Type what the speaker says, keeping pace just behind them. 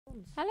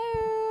headphones.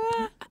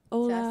 Hello.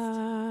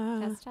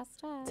 Hola.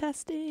 Test.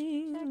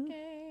 Testing.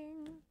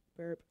 Checking.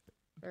 Burp.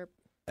 Burp.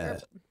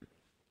 Burp.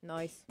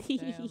 Nice.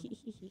 Damn.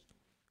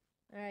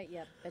 All right,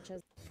 yep,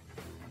 bitches.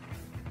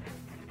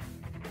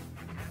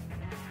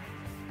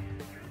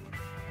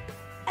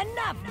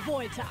 Enough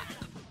boy talk.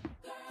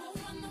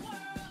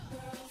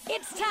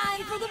 It's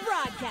time for the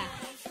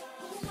broadcast.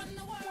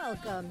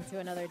 Welcome to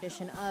another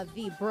edition of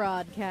the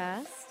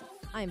broadcast.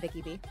 I'm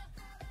Vicky B.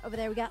 Over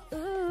there we got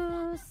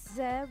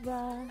Sarah.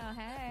 Oh,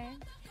 hey.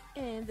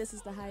 And this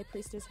is the high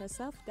priestess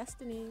herself,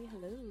 Destiny.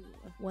 Hello.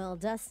 Well,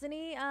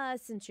 Destiny,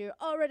 since you're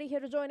already here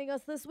to joining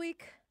us this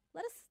week,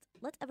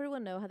 let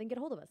everyone know how they can get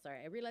a hold of us.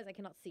 Sorry, I realize I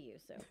cannot see you,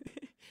 so.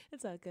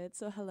 It's all good.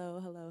 So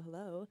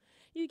hello.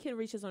 You can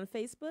reach us on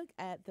Facebook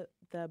at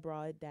the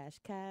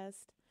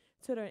Broad-Cast,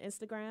 Twitter and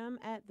Instagram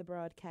at the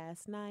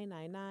Broadcast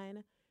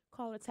 999.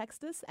 Call or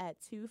text us at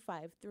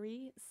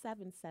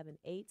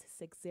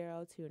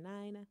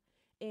 253-778-6029.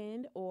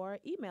 And or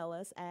email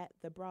us at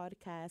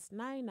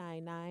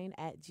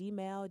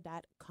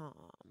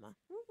thebroadcast999@gmail.com.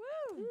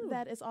 Woo.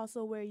 That is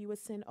also where you would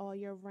send all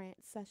your rant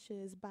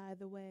sessions, by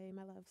the way,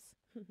 my loves.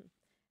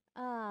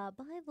 By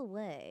the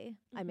way,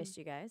 I missed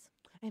you guys.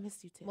 I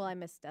missed you too. Well, I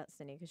missed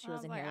Destiny because she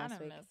wasn't here I last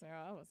didn't week. miss her.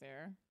 I was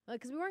here.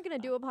 Because we weren't going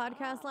to do a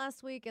podcast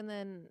last week, and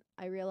then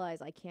I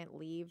realized I can't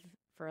leave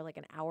for like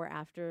an hour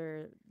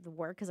after the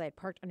work because I had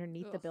parked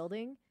underneath the Ugh.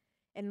 building.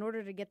 And in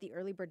order to get the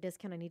early bird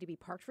discount, I need to be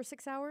parked for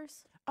 6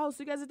 hours. Oh,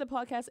 so you guys did the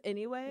podcast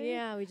anyway?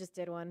 Yeah, we just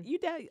did one. You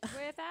did.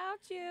 Without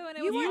you, and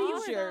it You was weren't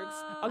awesome. jerks.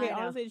 Okay, I know.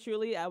 honestly,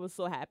 truly, I was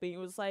so happy. It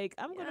was like,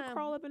 I'm going to Yeah.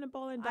 crawl up in a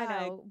ball and die.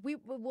 I know.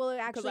 Well,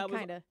 actually, I was-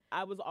 kind of.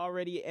 I was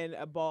already in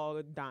a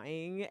ball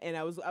dying, and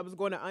I was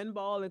going to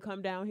unball and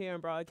come down here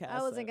and broadcast.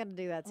 I wasn't it. going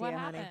to do that to What you,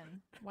 happened? honey.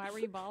 Why were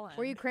you balling?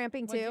 Were you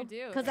cramping What'd too?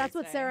 you do Because that's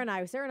what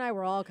Thursday? Sarah and I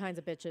were all kinds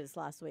of bitches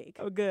last week.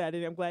 Oh, good.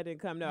 I'm glad I didn't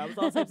come. No, I was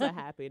all types of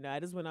happy. No, I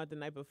just went out the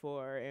night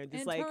before and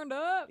just and like, turned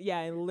up. yeah,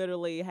 and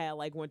literally had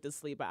went to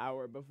sleep an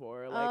hour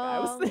before. Like I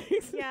was.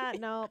 Yeah,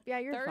 no. Yeah,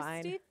 you're Thirsty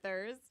fine.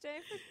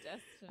 Thursday for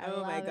Destiny. I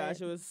Oh my love gosh,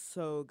 it. it was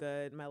so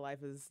good. My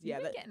life is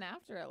You've been getting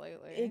after it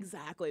lately.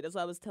 Exactly. That's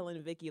what I was telling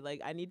Vicky.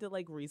 Like, I need to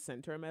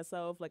recenter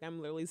myself. Like,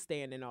 I'm literally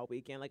staying in all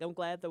weekend. Like, I'm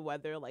glad the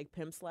weather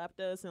pimp slapped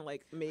us and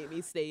made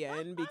me stay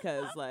in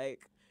because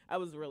I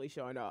was really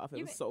showing off. It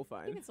You was can- so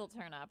fun. You can still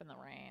turn up in the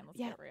rain. Let's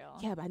Yeah. get real.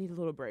 Yeah, but I need a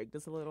little break.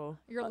 Just a little.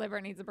 Your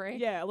liver needs a break.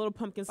 Yeah, a little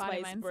pumpkin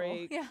Body, spice mind, soul.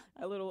 break. Yeah.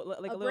 A little A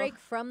little break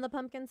from the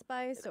pumpkin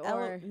spice,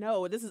 or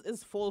no, this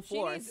is full She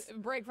force. needs a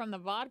break from the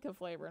vodka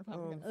flavor and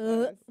pumpkin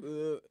Ugh.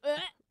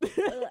 spice.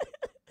 that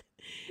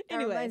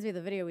Anyway, reminds me of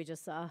the video we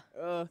just saw.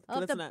 I'll have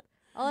that's to- not.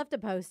 I'll have to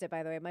post it,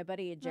 by the way. My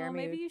buddy No,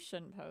 Jeremy. maybe you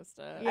shouldn't post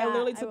it. Yeah, I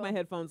literally I took my will.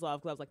 headphones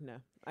off because I was like, no,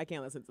 I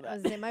can't listen to I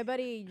was that. saying, my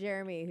buddy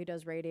Jeremy, who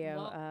does radio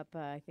Well- up,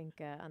 I think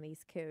on the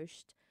East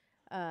Coast,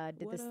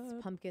 did What this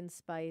up? pumpkin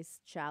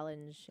spice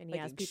challenge, and he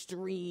asked people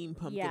extreme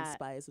pumpkin Yeah,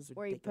 spice is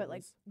where he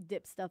ridiculous. put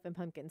dip stuff in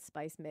pumpkin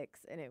spice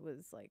mix, and it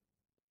was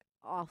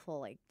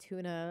awful,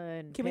 tuna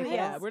and Can we- pickles.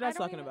 yeah, we're not I don't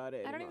talking even- about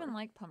it I don't anymore. even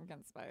like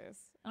pumpkin spice.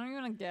 I don't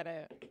even get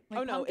it.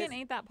 Oh, no, pumpkin it's-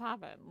 ain't that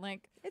poppin'.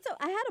 Like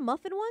I had a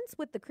muffin once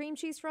with the cream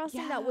cheese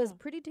frosting that was Yeah.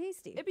 pretty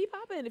tasty. It'd be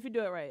popping if you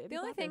do it right. It'd the be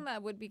only thing poppin'.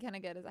 that would be kind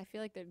of good is I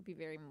feel like they'd be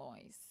very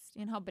moist.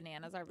 You know how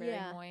bananas are very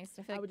Yeah. moist.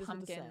 I I feel would like just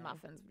have to pumpkin say.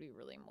 muffins would be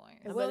really moist.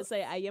 I'm Well- gonna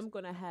say I am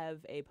gonna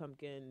have a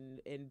pumpkin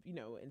and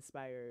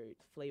inspired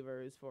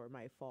flavors for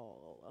my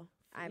fall.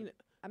 I'm- You know,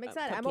 I'm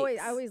excited. I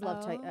always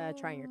love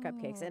trying your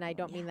cupcakes, and I Oh,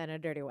 don't mean that in a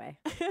dirty way.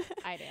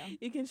 I do.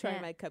 you can try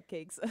Yeah. my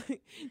cupcakes.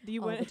 Do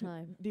you All the want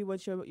time. Do you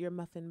want your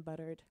muffin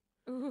buttered?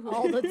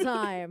 All the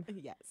time.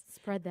 Yes.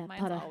 Spread that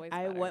Mine's butter. always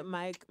I butter. want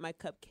my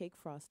cupcake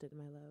frosted,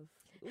 my love.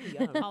 Ooh,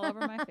 yum. all over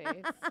my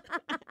face.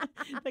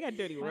 They got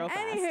dirty real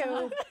fast.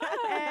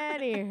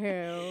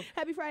 Anywho,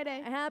 Happy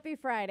Friday. happy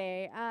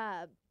Friday.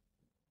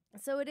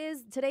 So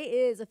today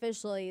is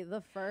officially the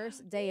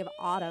first day of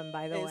autumn,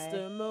 by the It's way.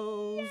 the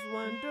most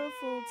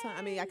wonderful time.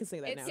 I mean, I can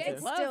sing that It's now getting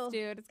too. close, Still-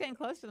 dude. It's getting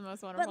close to the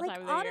most But wonderful like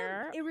time of the autumn,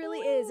 year. it really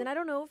is. And Woo. I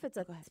don't know if it's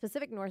a Go ahead.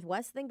 specific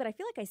Northwest thing, but I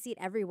feel like I see it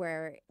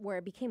everywhere where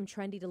it became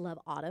trendy to love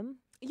autumn.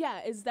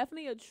 Yeah, it's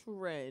definitely a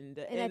trend.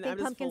 And I I'm think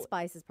just pumpkin full-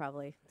 spice is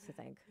probably to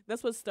think.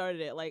 That's what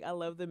started it. I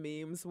love the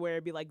memes where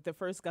it'd be the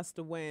first gust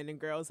of wind and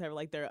girls have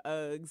their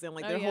Uggs and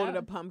Oh, they're holding yeah?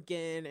 a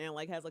pumpkin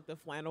and has the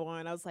flannel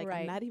on. I was like,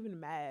 Right. I'm not even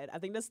mad. I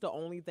think that's the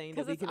only thing that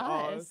 'Cause we it's can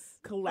all us.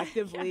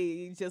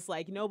 collectively just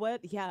you know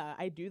what? Yeah,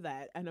 I do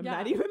that. And I'm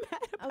not Yeah. even mad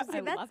I was about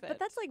saying it. that's love but it.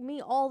 that's like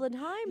me all the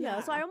time though.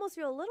 So Yeah. I almost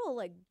feel a little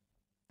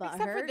Except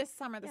for butthurt. this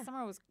summer. The Yeah.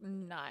 summer was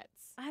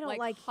nuts. I don't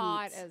like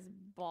hot heat. as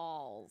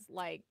balls.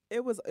 Like,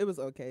 It was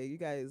okay. You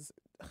guys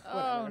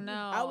oh whatever. no.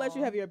 I'll let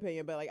you have your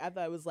opinion, but I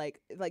thought it was like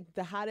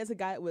the hottest it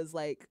got was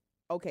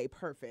okay,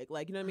 perfect.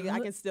 You know what I mean? I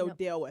can still No.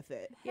 deal with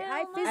it. Yeah, Hell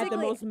I no. At the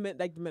physically most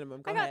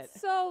minimum. Go I ahead.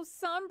 got so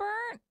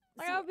sunburnt.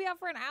 I would be out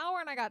for an hour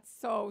and I got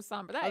so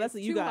sunburned. That's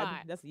is a you too guy.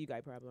 hot. That's a you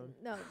guy problem.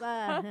 No,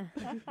 I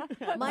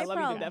my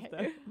love you to death,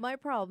 problem. though. My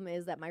problem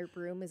is that my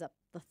room is up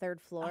the third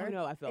floor. Oh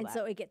no, I feel and that.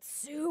 so it gets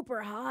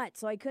super hot,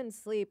 so I couldn't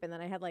sleep. And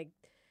then I had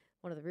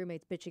one of the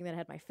roommates bitching that I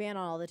had my fan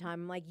on all the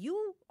time. I'm like,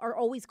 you are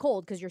always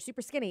cold because you're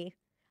super skinny.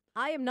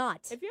 I am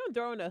not. If you don't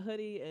throw in a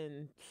hoodie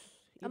and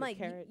eat I'm a like,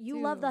 carrot,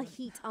 you love the Dude.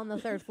 heat on the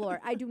third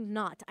floor. I do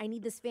not. I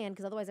need this fan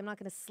because otherwise I'm not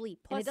going to sleep.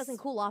 And it Plus, doesn't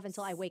cool off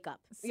until I wake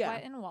up. Yeah.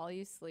 Sweating while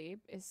you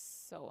sleep is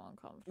so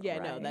uncomfortable. Yeah,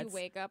 no, You that's-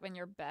 wake up and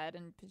your bed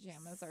and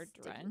pajamas are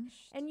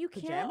drenched. And you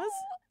can't. pajamas?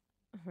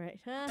 Right.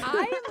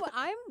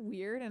 I'm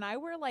weird and I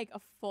wear like a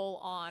full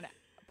on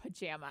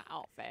pajama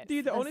outfit.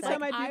 Dude, the That's only like-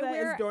 time I do I that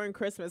is wear- during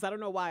Christmas. I don't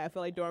know why. I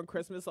feel like during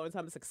Christmas, the only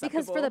time it's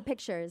acceptable. Because for the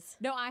pictures.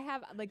 No, I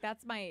have like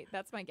that's my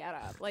get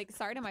up. Like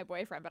sorry to my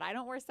boyfriend, but I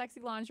don't wear sexy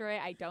lingerie.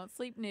 I don't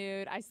sleep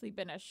nude. I sleep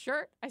in a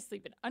shirt. I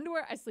sleep in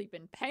underwear. I sleep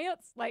in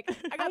pants. Like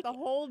I got the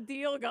whole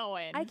deal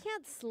going. I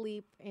can't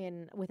sleep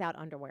in without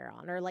underwear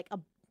on or like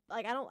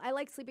I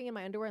like sleeping in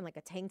my underwear and like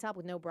a tank top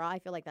with no bra. I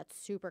feel like that's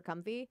super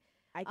comfy.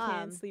 I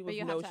can't sleep but with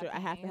you no have to have shirt. I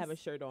have to have a panties.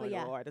 shirt on, But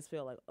yeah. or I just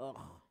feel like, ugh.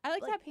 I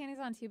like like- to have panties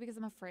on too because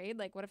I'm afraid.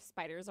 Like, what if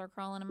spiders are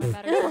crawling in my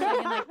bed or something?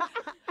 And, like,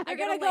 I You're get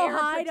gonna a go layer of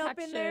hide up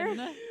in there?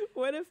 protection.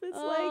 What if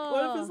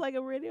it's like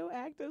a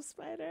radioactive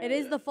spider? It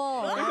is the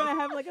fall. You're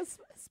gonna have like a.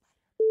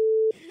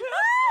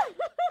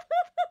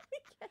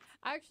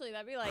 Actually,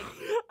 that'd be like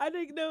I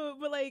think no,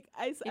 but like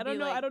I It'd don't be,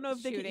 know. like, I don't know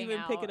if they can shooting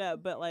even pick it out.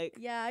 up, but like.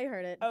 Yeah, I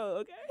heard it. Oh,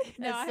 okay.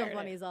 No, I That's so heard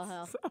funny it. as all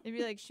hell. it'd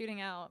be like shooting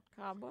out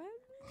cobwebs.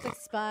 It's like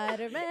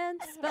Spider-Man,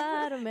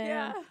 Spider-Man,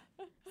 Yeah.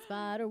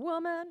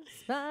 Spider-Woman,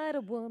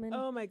 Spider-Woman.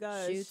 Oh my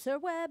gosh. Shoots her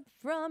web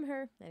from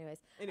her. Anyways.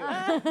 Anyway.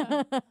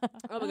 Uh,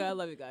 Oh my god, I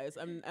love you guys.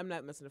 I'm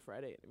not missing a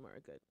Friday anymore.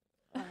 Good.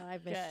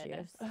 I've missed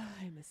Good. you.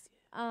 I missed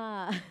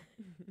you.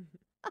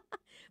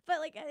 But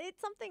like it's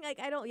something like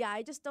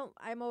I just don't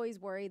I'm always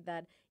worried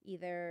that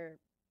either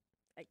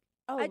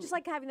Oh, I just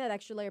like having that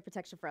extra layer of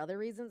protection for other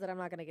reasons that I'm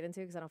not going to get into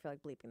because I don't feel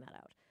like bleeping that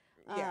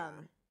out. Yeah.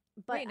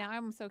 But Wait, now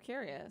I'm so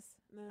curious.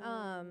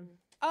 No.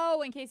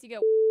 Oh, in case you get.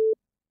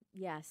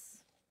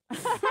 yes.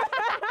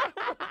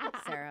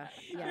 Sarah,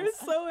 You're yes.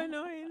 so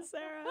annoying,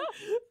 Sarah.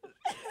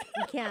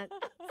 You can't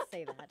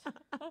say that.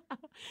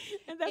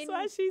 And that's In-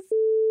 why she's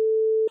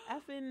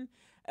effing,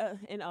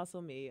 and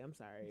also me. I'm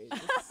sorry.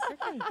 Just-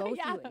 Freaking both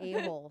Yeah. you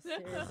a-holes,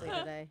 seriously,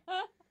 today.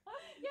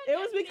 it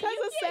was because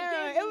of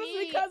Sarah. It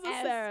was because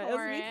of Sarah. It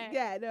was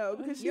yeah, no,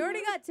 because she You already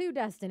was- got two,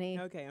 Destiny.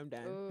 Okay, I'm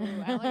done.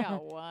 Ooh, I only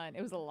got one.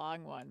 It was a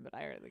long one, but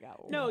I already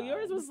got one. No,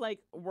 yours was like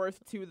worth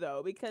 2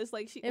 though, because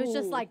like she. It was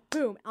just ooh. like,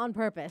 boom, on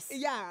purpose.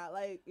 Yeah,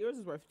 like yours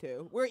is worth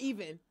 2. We're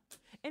even.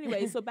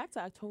 Anyway, so back to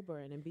October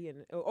and it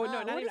being, no, what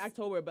not even is-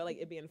 October, but like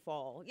it being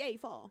fall. Yay,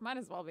 fall. Might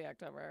as well be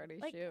October already.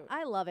 Like, Shoot.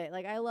 I love it.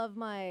 Like, I love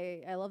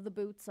the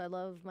boots. I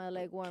love my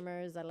leg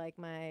warmers. I like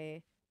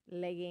my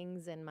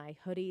leggings and my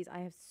hoodies. I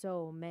have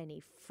so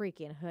many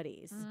freaking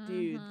hoodies.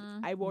 Dude,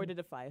 Mhm. I wore the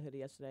Defy hoodie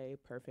yesterday.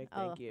 Perfect,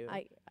 thank you.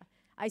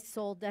 I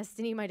sold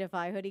Destiny my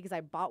Defy hoodie because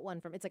I bought one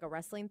from. It's like a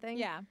wrestling thing.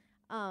 Yeah.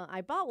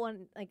 I bought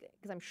one like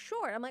because I'm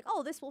short. I'm like,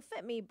 oh, this will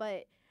fit me,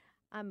 but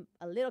I'm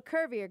a little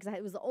curvier because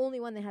it was the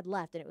only one they had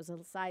left, and it was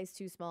a size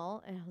too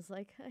small. And I was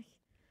like,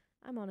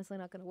 I'm honestly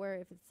not gonna wear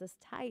it if it's this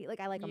tight. Like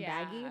I like them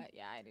baggy.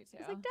 Yeah, I do too.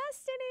 It's like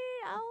Destiny,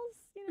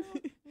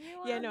 else,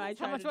 Yeah, no, I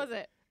How much tried was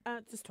it?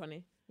 just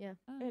 20. Yeah.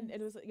 And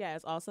it was, yeah,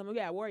 it's awesome.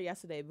 Yeah, I wore it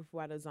yesterday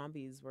before the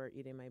zombies were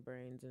eating my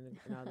brains and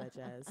all that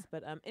jazz.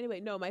 But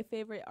anyway, no, my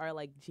favorite are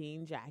like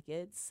jean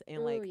jackets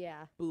and like Ooh,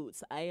 yeah.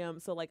 boots. I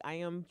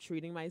am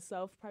treating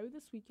myself probably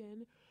this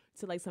weekend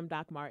to like some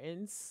Doc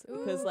Martens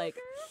because Ooh, like,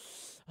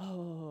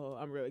 oh,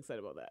 I'm really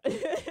excited about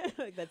that.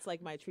 Like that's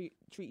like my treat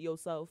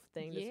yourself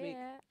thing this week.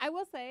 I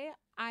will say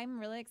I'm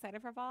really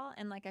excited for fall,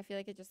 and like I feel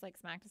like it just like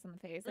smacked us in the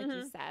face, like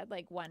you said.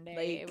 Like one day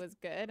Like- it was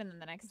good, and then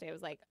the next day it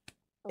was like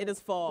It is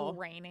fall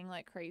raining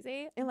like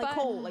crazy and like But-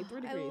 cold, like 3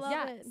 I degrees. love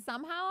Yeah, it.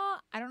 somehow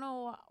I don't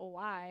know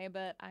why,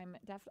 but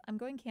I'm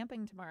going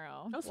camping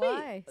tomorrow. Oh, sweet.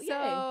 Why? Yay.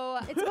 So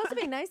It's supposed to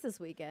be nice this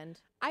weekend.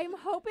 I'm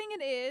hoping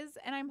it is,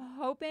 and I'm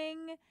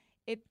hoping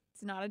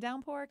it's not a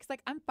downpour because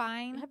like I'm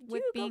fine Have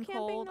with you go being camping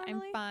cold.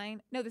 normally? I'm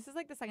fine. No, this is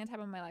like the second time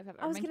in my life I've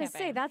ever I was been gonna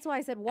camping. say that's why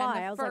I said And why.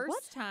 the I was first like,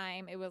 what?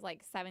 time it was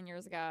like 7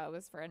 years ago. It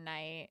was for a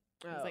night.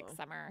 It was like Oh.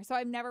 summer. So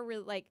I've never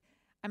really like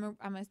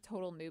I'm a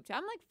total noob to.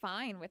 I'm like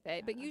fine with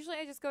it, but usually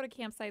I just go to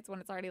campsites when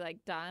it's already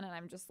like done and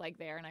I'm just like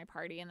there and I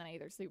party and then I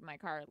either sleep in my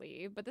car or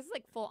leave. But this is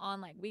like full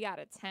on like we got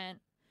a tent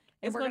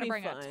and It's we're gonna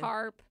gonna be bring a fun.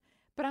 tarp.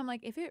 But I'm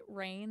like if it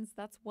rains,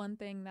 that's one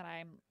thing that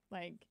I'm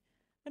like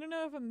I don't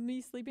know if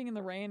me sleeping in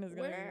the rain is gonna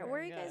be Where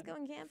very are you guys good.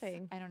 going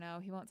camping? I don't know.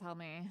 He won't tell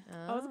me.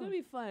 Oh, it's gonna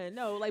be fun.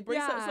 No, like bring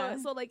Yeah.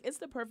 so like it's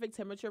the perfect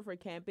temperature for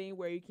camping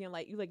where you can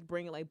like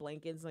bring like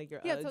blankets like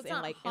your Yeah, Uggs so it's and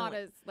not like hot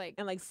and, as like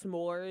and like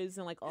s'mores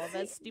and like all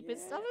that stupid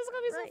Yeah. stuff. It's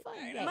gonna be Right.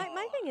 so fun. I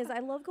My thing is, I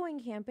love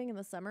going camping in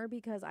the summer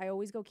because I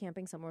always go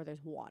camping somewhere where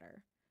there's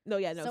water. No,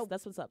 yeah, no, So-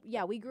 that's what's up.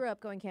 Yeah, we grew up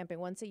going camping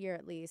once a year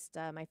at least.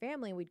 My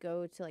family, we'd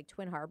go to like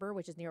Twin Harbor,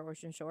 which is near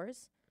Ocean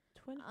Shores.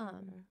 Twin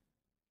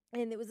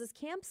And it was this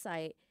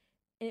campsite,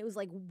 and it was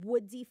like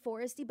woodsy,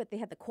 foresty, but they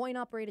had the coin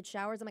operated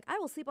showers. I'm like, I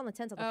will sleep on the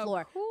tents on the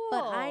floor,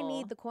 but I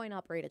need the coin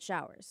operated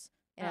showers.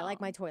 And I like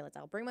Oh. my toilets.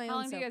 I'll bring my How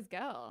own. long do so you guys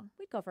go?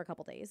 we'd go for a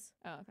couple days.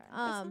 Oh, okay. that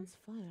sounds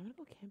fun. I want to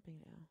go camping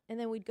now. And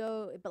then we'd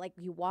go, but like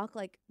you walk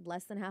like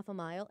less than half a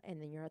mile,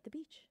 and then you're at the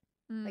beach.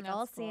 like that's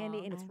all sandy,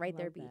 cool. and it's I right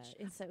there love beach.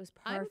 that. And so it was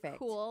perfect. I'm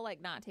cool,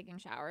 like not taking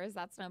showers.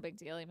 That's no big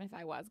deal. Even if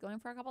I was going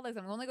for a couple days,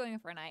 I'm only going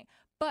for a night.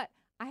 But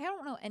I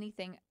don't know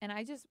anything, and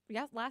I just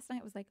last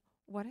night was like,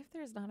 what if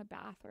there's not a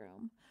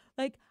bathroom?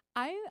 Like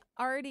I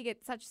already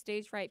get such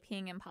stage fright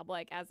peeing in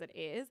public as it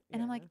is,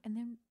 and I'm like, and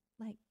then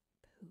like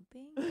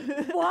pooping.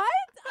 What?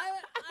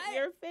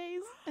 Your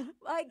face.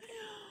 Like,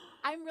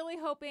 I'm really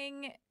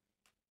hoping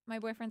my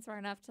boyfriend's smart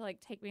enough to like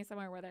take me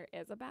somewhere where there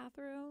is a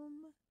bathroom.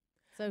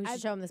 So we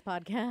should show him this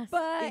podcast.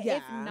 But if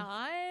Yeah.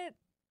 not,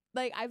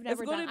 like I've It's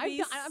never gonna done.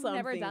 be I've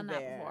never something done that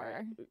there.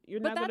 before. You're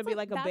But not going to that's be what-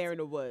 like a that's- bear in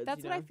the woods.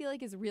 That's you what I know? feel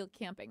like is real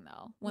camping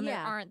though. When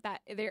Yeah.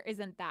 there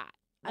isn't that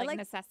I like like-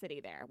 necessity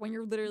there. When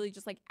you're literally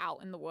just like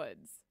out in the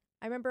woods.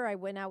 I remember I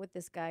went out with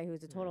this guy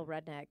who's a total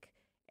redneck.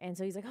 And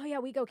so he's like, oh, yeah,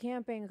 we go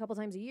camping a couple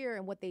times a year.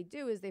 And what they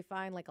do is they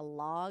find like a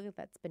log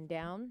that's been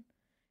down.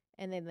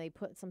 And then they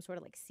put some sort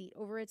of like seat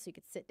over it so you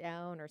could sit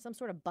down or some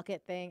sort of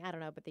bucket thing. I don't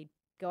know. But they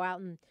go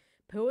out and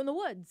poo in the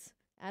woods.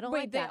 I don't Wait,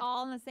 like they that.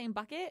 all in the same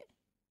bucket?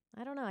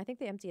 I don't know. I think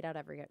they empty it out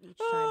each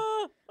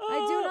time.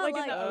 I do not like in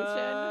like- the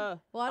ocean.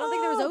 Well, I don't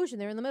think there was Oh. ocean.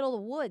 They're in the middle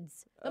of the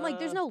woods. I'm like,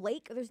 there's Uh. no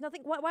lake. There's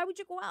nothing. Why would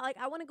you go out? Like,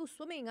 I want to go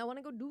swimming. I want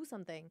to go do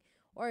something.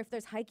 Or if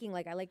there's hiking,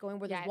 like I like going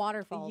where Yeah, there's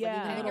waterfalls. yeah. Like,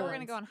 even I think little we're gonna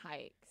ones. go on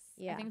hikes.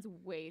 Yeah. I think it's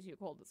way too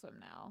cold to swim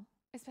now.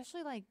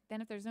 Especially like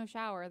then if there's no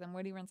shower, then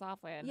what do you rinse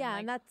off with? Yeah, like,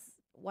 and that's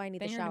why I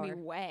need then the you're shower. gonna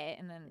be wet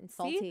and then And See?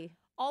 salty.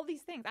 All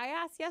these things. I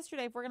asked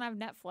yesterday if we're gonna have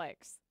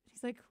Netflix.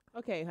 He's like,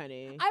 Okay,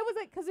 honey. I was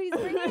like, because he's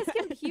bringing his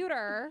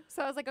computer.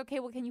 So I was like, okay,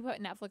 well, can you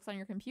put Netflix on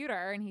your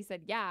computer? And he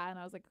said, yeah. And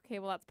I was like, okay,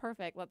 well, that's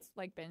perfect. Let's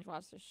like binge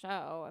watch the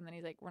show. And then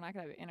he's like, we're not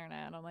gonna have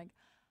internet. And I'm like,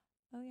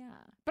 oh yeah.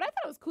 But I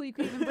thought it was cool. You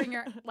could even bring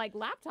your like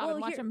laptop Well, and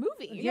watch here- a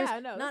movie. Yeah,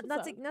 no, Not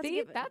that's to, what's not to See,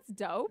 give that's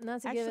dope.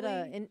 not to give it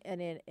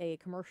Actually- a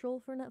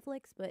commercial for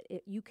Netflix, but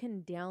you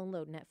can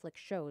download Netflix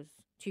shows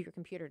to your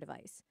computer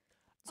device.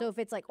 So if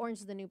it's like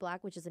Orange is the New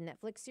Black, which is a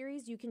Netflix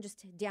series, you can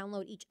just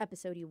download each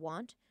episode you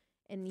want,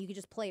 and you can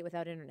just play it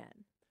without internet.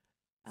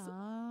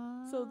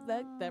 So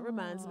that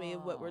reminds me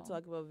of what we're Oh.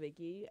 talking about,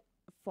 Vicky.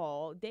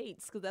 Fall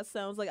dates, because that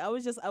sounds like I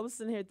was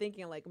sitting here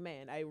thinking like,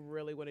 man, I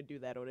really want to do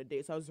that on a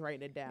date. So I was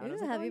writing it down. I Ooh,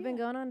 was like, have oh, you been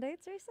yeah. going on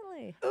dates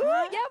recently? Yeah,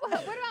 well,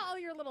 what about all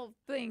your little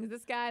things?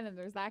 This guy, and then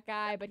there's that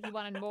guy, but he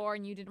wanted more,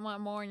 and you didn't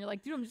want more, and you're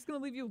like, dude, I'm just gonna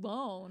leave you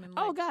alone. And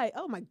like, Oh, guy!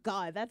 Oh my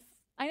God! That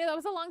I know that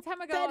was a long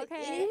time ago. That okay,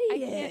 I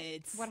can't-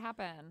 idiot. What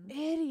happened?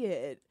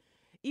 idiot.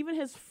 Even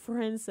his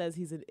friend says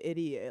he's an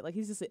idiot. Like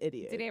he's just an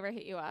idiot. Did he ever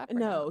hit you up? or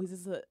No, he's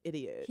just an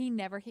idiot. He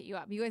never hit you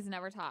up. You guys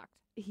never talked.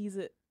 He's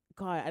a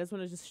God. I just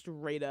want to just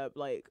straight up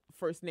like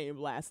first name,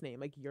 last name.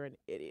 Like you're an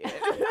idiot.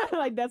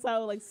 Like that's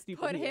how like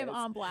stupid. Put he him is.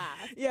 on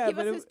blast. Yeah, Give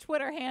but us it- his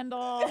Twitter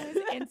handle, his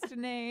Insta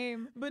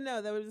name. But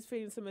no, that was just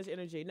feeding so much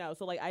energy. No,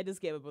 so like I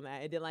just gave up on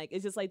that. And then like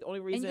it's just like the only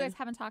And reason. you guys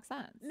haven't talked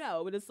since.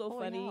 No, but it's so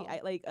Holy funny. hell.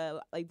 I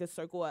like the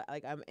circle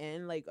like I'm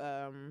in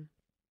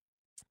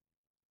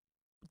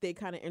they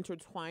kind of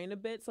intertwine a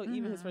bit. So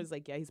even his Mhm. friends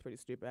like, yeah, he's pretty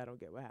stupid. I don't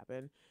get what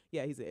happened.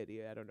 Yeah, he's an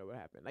idiot. I don't know what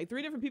happened. Like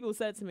 3 different people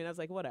said it to me, and I was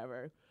like,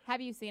 whatever. Have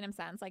you seen him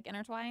since, like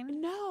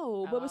intertwined?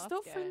 No, but Oh, we're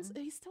still that's friends.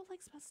 good. He still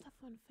likes my stuff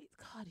on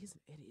Facebook. God, he's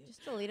an idiot.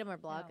 Just delete him or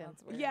block him.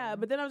 that's weird. Yeah,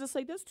 but then I was just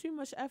like, there's too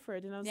much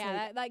effort, and I was Yeah, like,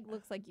 that like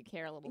looks like you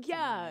care a little. Yeah,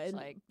 too much. and-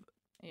 like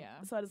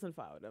yeah. so I just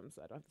unfollowed him,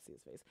 so I don't have to see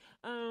his face.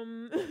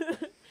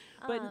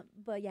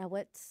 But yeah,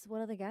 what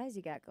other guys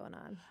you got going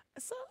on?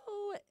 So,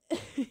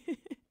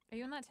 Are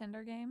you in that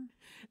Tinder game?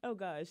 oh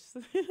gosh,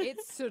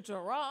 It's such a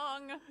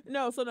wrong.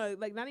 no, so no,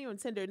 like not even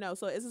Tinder. No,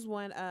 so this is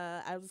one.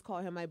 I just call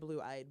him my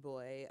blue-eyed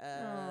boy.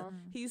 Aw.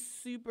 He's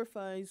super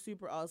fun, he's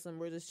super awesome.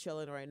 We're just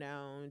chilling right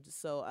now.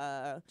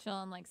 So,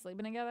 Chilling, like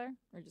sleeping together,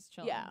 or just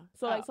chilling. yeah.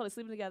 So Oh. like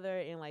sleeping together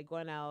and like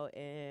going out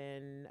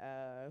and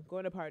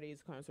going to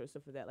parties, concerts,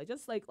 stuff like that. Like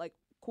just like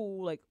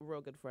cool, like real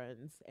good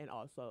friends, and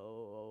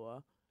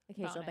also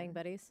Occasional bang Boning.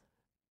 buddies.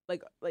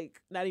 like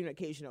not even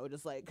occasional,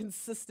 just like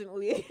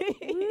consistently.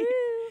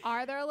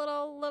 Are there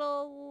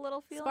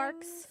little feelings?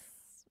 Sparks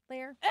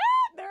there.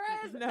 There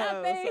is. No,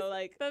 that face. so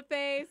like The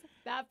face.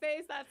 That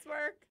face. That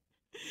smirk.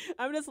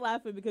 I'm just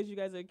laughing because you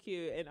guys are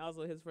cute, and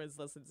also his friends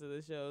listen to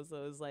the show,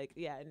 so it's like,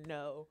 yeah,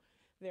 no,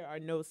 there are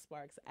no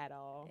sparks at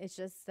all. It's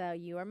just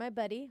you are my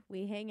buddy.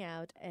 We hang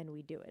out and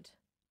we do it.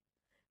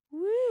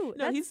 Woo!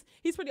 No, that's,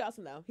 he's pretty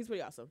awesome though. He's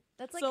pretty awesome.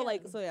 that's like So a-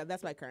 like so yeah,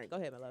 that's my current. Go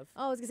ahead, my love.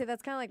 Oh, I was gonna say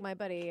that's kind of like my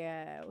buddy.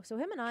 So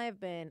him and I have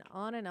been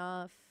on and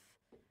off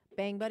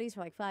bang buddies for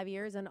like 5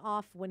 years, and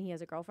off when he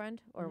has a girlfriend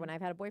or when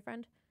I've had a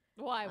boyfriend.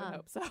 Well, I would Um,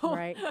 hope so.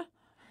 Right.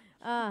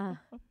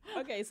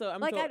 Okay, so I'm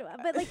Like, so-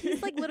 but like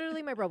he's like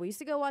literally my bro. We used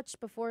to go watch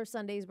before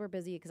Sundays were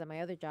busy because of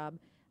my other job.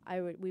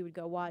 We would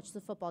go watch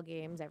the football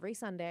games every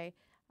Sunday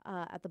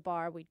at the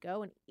bar. We'd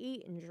go and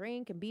eat and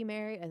drink and be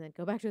merry, and then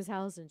go back to his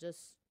house and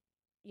just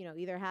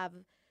either have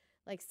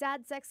like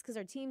sad sex because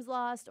our team's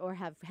lost or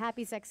have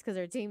happy sex because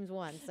our team's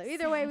won. So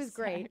either way, it was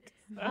great.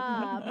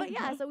 But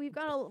yeah, so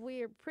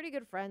we're pretty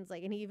good friends.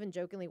 Like, and he even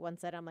jokingly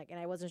once said, I'm like, and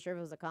I wasn't sure if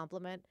it was a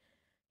compliment.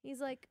 He's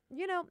like,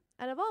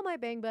 out of all my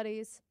bang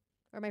buddies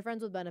or my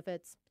friends with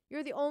benefits,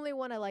 you're the only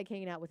one I like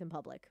hanging out with in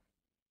public.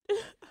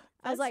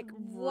 I was like,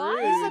 what?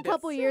 This is a rude.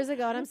 couple years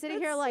ago, and I'm sitting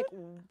here That's like,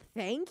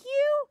 thank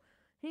you.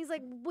 And he's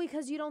like,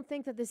 because you don't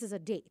think that this is a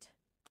date.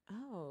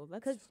 Oh,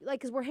 that's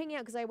Cause we're hanging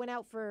out. Cause I went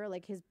out for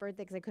like his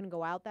birthday. Cause I couldn't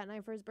go out that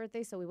night for his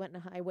birthday. So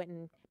I went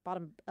and bought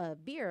him a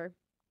beer,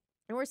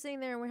 and we're sitting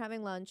there and we're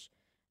having lunch.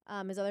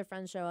 His other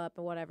friends show up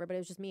and whatever, but it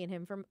was just me and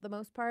him for the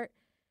most part.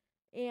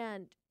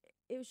 And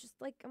it was just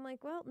like, I'm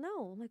like, well,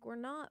 no, like we're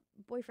not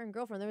boyfriend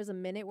girlfriend. There was a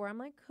minute where I'm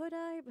like, could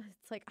I? But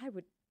it's like I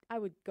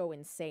would go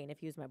insane if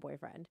he was my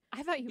boyfriend.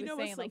 I thought you know were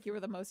what's saying so like you were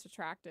the most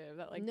attractive.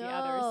 That like the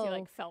others, you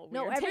like felt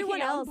No, weird. everyone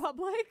taking out in else-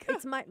 public.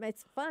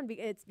 It's fun.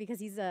 It's because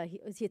he's at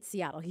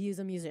Seattle. He's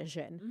a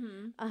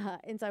musician.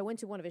 And so I went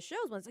to one of his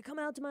shows once. Like, come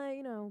out to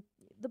my,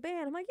 the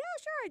band. I'm like,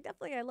 yeah,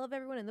 sure. I love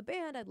everyone in the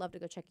band. I'd love to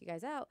go check you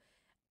guys out.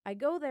 I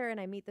go there and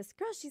I meet this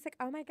girl. She's like,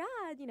 oh my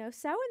God,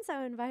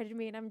 so-and-so invited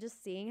me. And I'm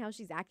just seeing how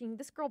she's acting.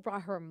 This girl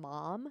brought her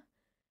mom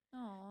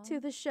Aw, to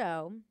the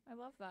show. I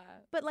love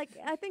that. But like,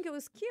 I think it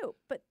was cute.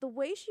 But the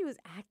way she was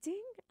acting,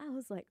 I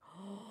was like,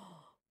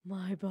 oh,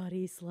 my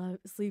buddy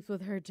sleeps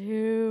with her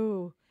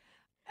too.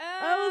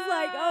 I was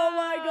like, oh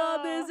my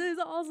God, this is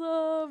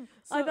awesome.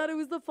 I So- thought it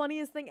was the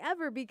funniest thing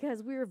ever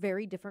because we were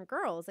very different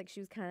girls. Like, she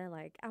was kind of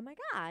like, oh my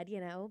God,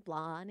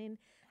 blonde. And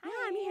yeah,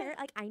 I'm here.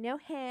 Like, I know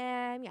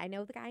him. I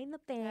know the guy in the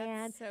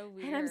band. That's so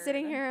weird. And I'm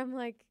sitting here, I'm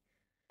like,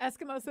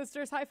 Eskimo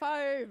sisters, high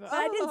five. but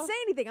I didn't say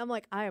anything. I'm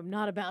like, I am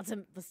not about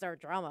to start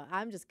drama.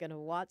 I'm just going to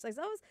watch. Like,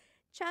 so I was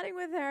chatting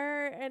with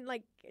her and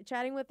like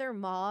chatting with her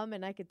mom.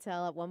 And I could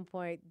tell at one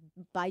point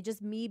by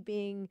just me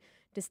being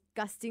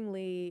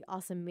disgustingly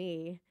awesome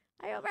me,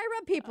 I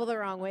rub people the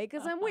wrong way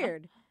because I'm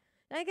weird.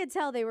 And I could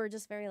tell they were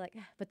just very like,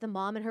 but the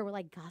mom and her were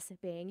like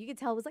gossiping. You could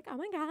tell it was like, oh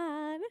my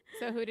God.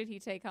 So who did he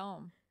take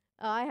home?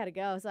 Oh, I had to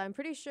go. So I'm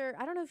pretty sure,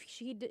 I don't know if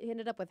he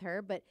ended up with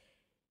her, but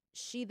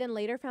she then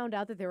later found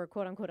out that there were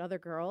quote unquote other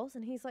girls.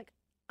 And he's like,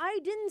 I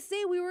didn't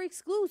say we were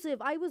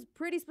exclusive. I was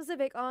pretty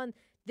specific on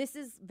this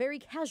is very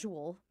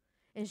casual.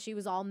 And she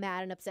was all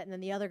mad and upset. And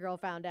then the other girl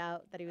found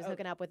out that he was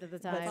hooking up with at the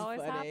that's time.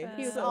 always funny. happens.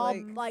 He was So, all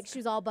like, she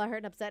was all butthurt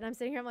and upset. And I'm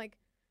sitting here, I'm like,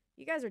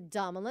 you guys are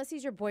dumb. Unless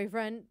he's your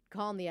boyfriend,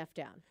 calm the F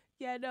down.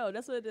 yeah, no,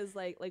 that's what it is.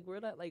 Like we're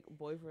not like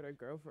boyfriend or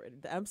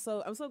girlfriend. I'm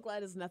so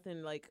glad it's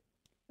nothing like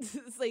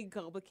it's like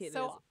complicated.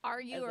 So are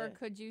you as or a-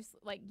 could you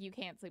like you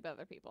can't sleep with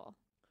other people?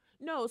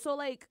 No, so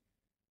like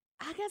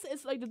I guess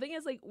it's like the thing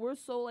is like we're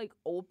so like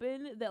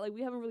open that like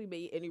we haven't really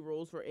made any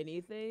rules for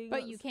anything.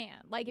 But you can.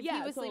 Like if Yeah,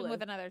 he was sleeping totally.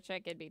 with another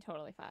chick, it'd be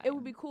totally fine. It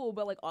would be cool,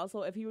 but like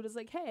also if he were just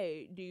like,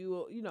 hey, do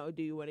you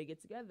want to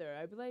get together?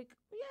 I'd be like,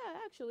 yeah,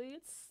 actually,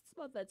 it's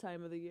about that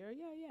time of the year.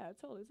 Yeah,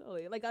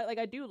 totally. Like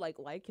I do like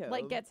him.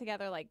 like get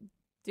together, like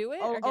do it.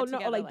 Oh, or get no,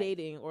 together, or like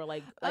dating or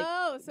like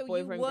oh, so you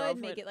would boyfriend,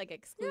 make girlfriend. it like You're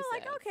exclusive.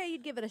 like, okay,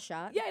 you'd give it a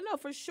shot. Yeah, no,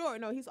 for sure.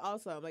 No, he's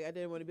awesome. Like I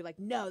didn't want to be like,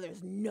 no,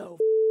 there's no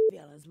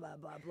feelings, blah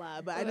blah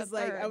blah. But I Or the just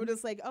like I third. was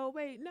just like, oh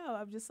wait, no,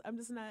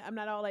 I'm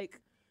not all like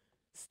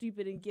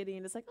stupid and giddy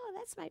and it's like, oh,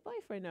 that's my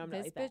boyfriend. No, I'm not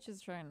This like that. bitch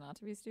is trying not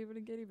to be stupid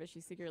and giddy, but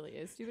she secretly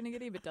is stupid and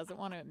giddy, but doesn't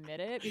want to admit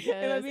it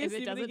because being if it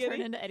stupid and doesn't turn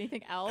giddy? into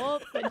anything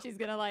else, then she's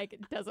gonna like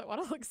doesn't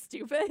want to look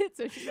stupid,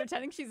 so she's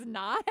pretending she's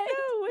not. No,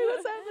 wait,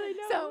 what's happening?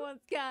 No.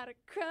 Someone's gotta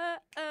cry.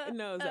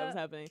 No, is that what's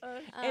happening? Uh,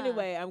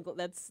 Anyway,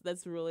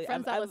 that's really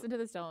Friends that I'm- listen to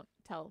this, don't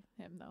tell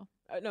him though.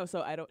 no,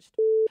 so I don't.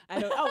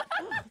 Oh,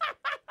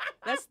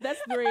 that's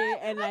three,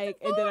 and like,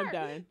 and then I'm four.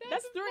 done.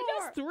 That's three. four.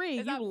 That's three.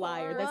 Is that You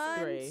liar. four?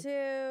 That's three. 1,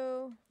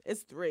 2,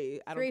 It's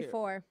three. I don't 3, care.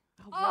 4.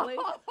 Oh, really?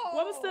 What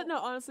was the? No,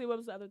 honestly, what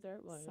was the other third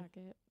one? Suck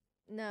it.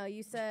 No,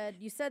 you said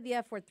the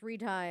F word 3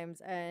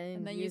 times,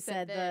 and then you you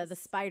said said the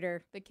this.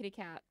 spider The kitty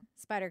cat.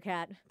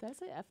 cat. Did I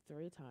say F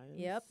 3 times?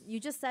 Yep, you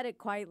just said it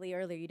quietly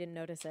earlier. You didn't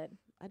notice it.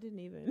 I didn't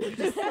even.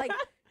 Just like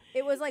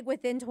it was like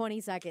within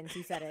 20 seconds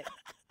you said it.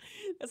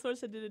 That's why I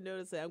didn't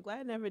notice it. I'm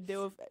glad I never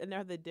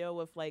have to deal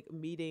with like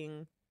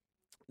meeting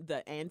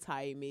the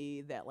anti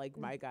me that like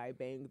my guy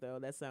banged though.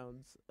 That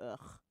sounds ugh.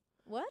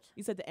 What?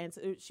 You said the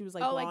anti. She was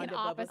like Oh, like blonde an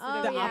and blah, blah,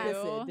 opposite the of you.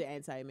 opposite, the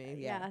anti me.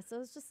 Yeah.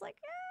 So it's just like.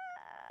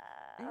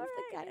 I All was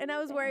right. like, I And I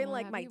was didn't wearing think-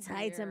 like Oh, my that'd be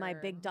tights and my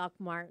big weird. Doc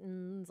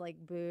Martens, like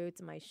boots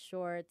and my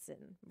shorts and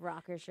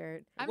rocker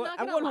shirt. I'm Well, not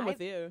I'm gonna going lie. home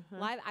with you. Huh?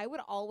 Live, I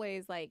would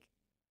always like.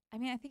 I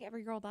mean, I think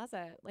every girl does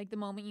it. Like the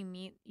moment you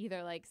meet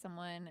either like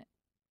someone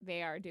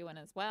they are doing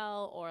as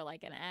well, or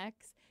like an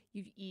ex,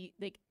 you eat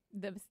like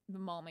the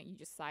moment you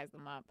just size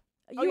them up.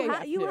 Oh, You, yeah, you ha-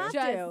 have you to. have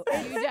Just,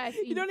 to. you just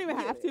You don't even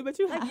have to, but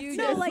you have Like to.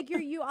 no, like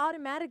you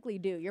automatically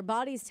do. Your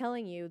body's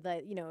telling you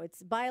that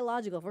it's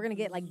biological. If we're gonna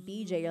get like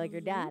BJ, like your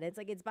dad, it's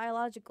like it's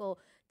biological.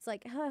 It's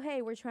like, oh,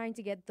 hey, we're trying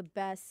to get the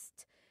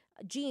best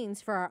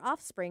genes for our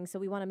offspring, so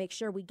we want to make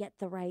sure we get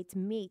the right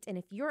mate. And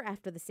if you're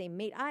after the same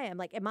mate I am,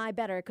 like, am I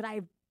better? Could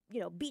I,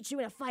 beat you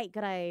in a fight?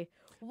 Could I,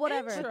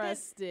 whatever?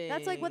 Interesting.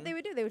 That's like what they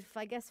would do. They would,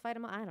 I guess, fight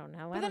him. I don't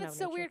know. But I then don't it's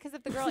know so nature. weird because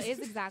if the girl is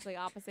exactly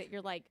opposite,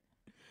 you're like,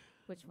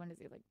 which one does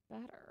he like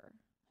better?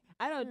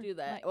 I don't do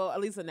that. Like- Well, at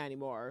least not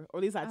anymore. Or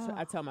at least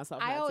I tell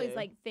myself. I not always to.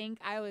 like think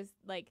I always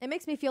like. It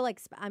makes me feel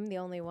like I'm the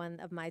only one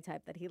of my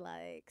type that he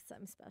likes.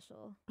 I'm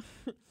special.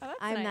 Oh, that's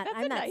I'm nice. not. That's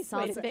I'm a not nice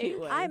way to salsa.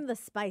 think. way. I'm the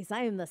spice.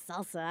 I am the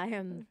salsa. I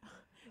am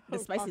the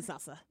spicy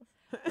salsa.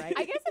 right?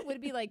 I guess it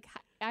would be like,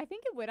 I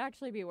think it would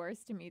actually be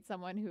worse to meet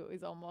someone who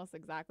is almost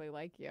exactly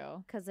like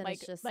you. Because then Like,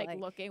 it's just like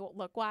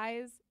look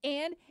wise.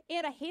 And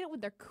I hate it when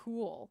they're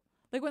cool.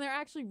 Like when they're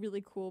actually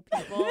really cool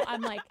people,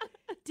 I'm like,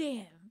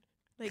 damn.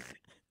 Like,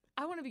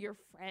 I want to be your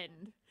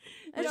friend.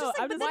 It's just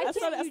like, but then I can't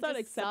started just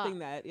accepting suck?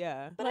 that.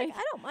 Yeah. But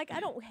I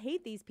don't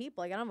hate these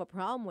people. Like I don't have a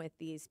problem with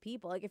these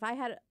people. Like if I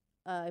had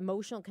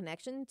emotional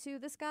connection to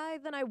this guy,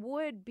 then I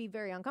would be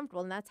very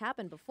uncomfortable, and that's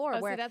happened before. Oh,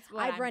 see, where that's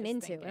what I've I'm run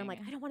just into, and I'm like,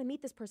 thinking. I don't want to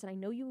meet this person. I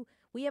know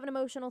we have an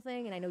emotional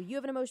thing, and I know you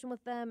have an emotion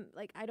with them.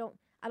 Like I don't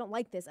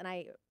like this, and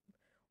I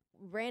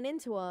ran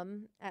into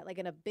him at like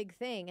in a big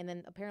thing, and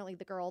then apparently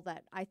the girl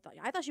that I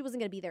thought she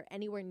wasn't gonna be there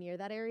anywhere near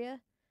that area.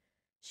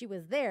 She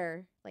was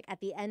there, like at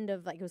the end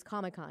of like it was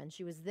Comic-Con.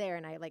 She was there,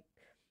 and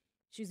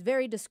she was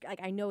very like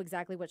I know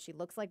exactly what she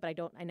looks like, but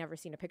I never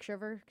seen a picture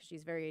of her because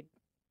she's very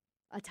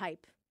a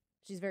type.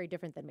 She's very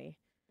different than me.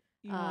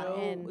 You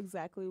and know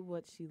exactly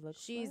what she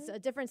looks She's like? a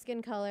different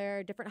skin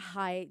color, different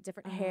height,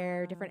 different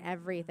hair, different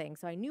everything.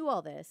 So I knew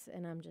all this,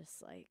 and I'm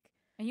just like,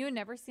 And you had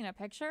never seen a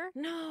picture?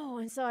 no.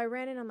 And so I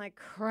ran in. I'm like,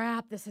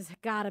 crap, this has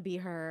got to be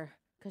her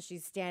because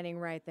she's standing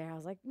right there. I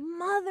was like,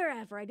 mother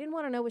effer. I didn't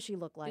want to know what she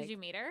looked like. Did you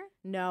meet her?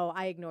 No,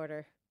 I ignored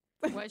her.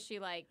 Was she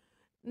like,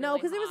 No, really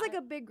because it was like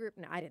hot? a big group.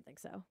 No, I didn't think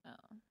so.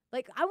 Oh.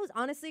 Like I was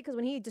honestly, because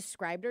when he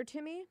described her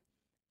to me,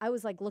 I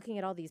was like looking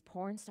at all these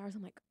porn stars.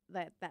 I'm like,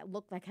 that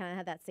look, that kind of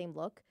had that same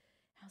look.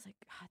 I was like,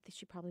 God,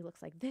 she probably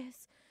looks like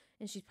this,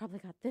 and she's probably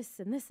got this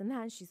and this and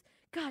that,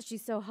 and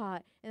she's so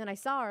hot. And then I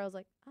saw her, I was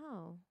like,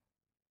 oh,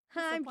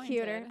 I'm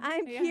cuter. Disappointed.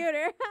 I'm Yeah.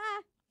 cuter.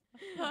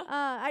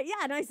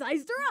 And I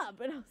sized her up,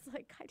 and I was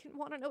like, I didn't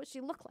want to know what she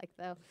looked like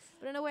though.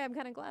 But in a way, I'm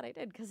kind of glad I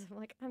did because I'm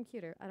like, I'm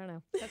cuter. I don't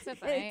know. That's so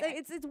funny.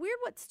 It's weird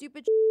what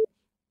stupid.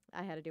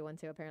 I had to do one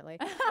too, apparently.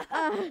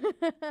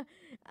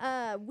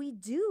 We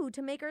do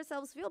to make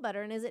ourselves feel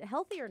better, and is it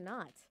healthy or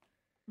not?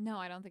 No,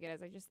 I don't think it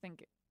is. I just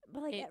think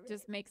But like, it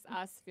just makes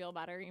us feel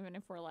better, even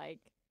if we're like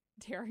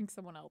tearing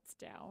someone else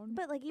down.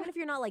 but like, even if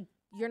you're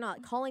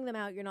not calling them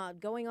out, you're not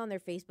going on their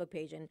Facebook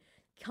page and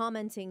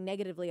commenting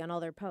negatively on all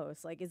their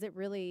posts. Like, is it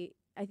really?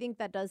 I think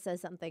that does say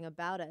something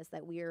about us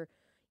that we're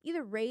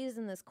either raised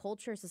in this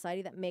culture,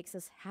 society that makes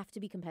us have to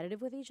be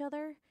competitive with each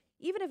other.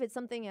 Even if it's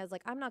something as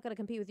like I'm not going to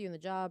compete with you in the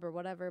job or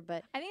whatever,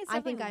 but I think it's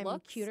I think something I'm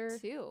looks cuter.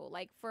 too.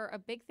 Like for a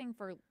big thing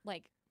for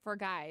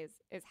guys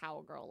is how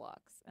a girl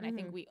looks, and I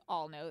think we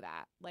all know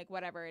that. Like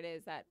whatever it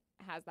is that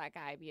has that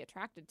guy be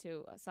attracted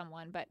to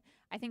someone, but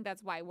I think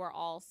that's why we're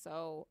all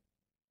so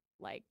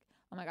like,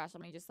 oh my gosh,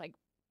 let me just like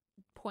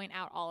point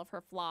out all of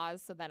her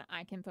flaws so that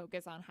I can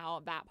focus on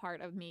how that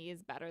part of me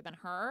is better than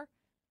her,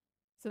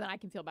 so that I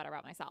can feel better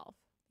about myself.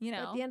 You But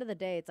know, at the end of the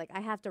day, it's like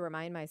I have to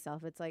remind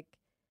myself. It's like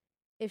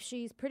if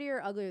she's prettier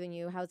or uglier than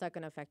you, how's that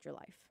going to affect your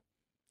life?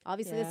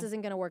 Obviously, this Yeah.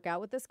 isn't going to work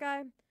out with this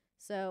guy.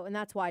 So, and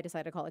that's why I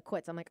decided to call it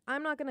quits. I'm like,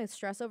 I'm not going to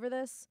stress over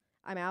this.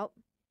 I'm out.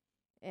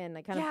 And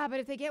I kind of yeah. But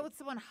if they get with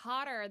someone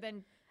hotter,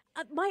 then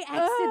my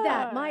ex did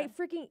that. My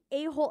freaking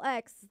a-hole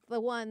ex,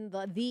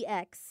 the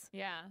ex,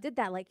 yeah. did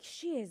that. Like,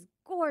 she is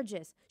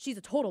gorgeous. She's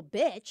a total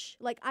bitch.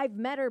 Like, I've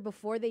met her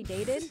before they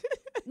dated.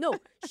 No,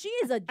 she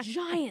is a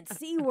giant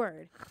C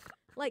word.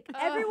 Like,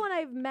 everyone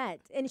I've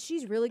met, and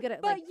she's really good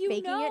at But like you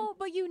faking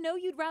it. know,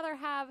 you'd rather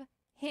have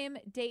him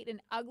date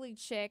an ugly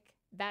chick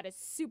that is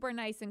super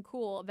nice and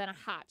cool than a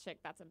hot chick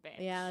that's a bitch.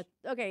 Yeah.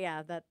 Okay.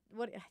 Yeah. That.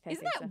 What? I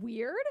Isn't think that so.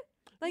 weird?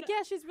 Like,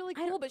 yeah, she's really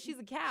cool, but she's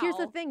a cow. Here's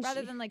the thing,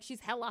 Rather she- than like she's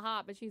hella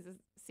hot, but she's a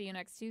see you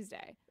next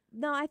Tuesday.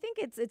 No, I think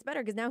it's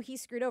better because now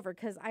he's screwed over.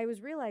 Because I was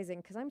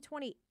realizing, because I'm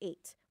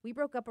 28, we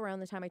broke up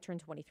around the time I turned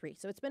 23,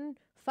 so it's been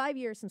 5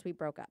 years since we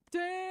broke up,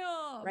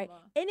 Damn. right?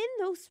 And in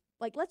those,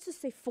 like, let's just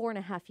say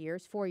 4.5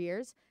 years, 4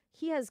 years,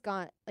 he has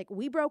got like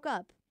we broke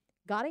up,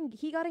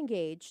 he got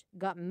engaged,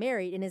 got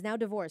married, and is now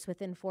divorced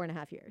within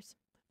 4.5 years.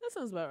 That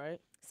sounds about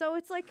right. So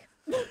it's like,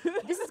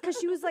 this is because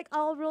she was like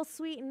all real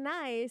sweet and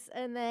nice,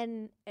 and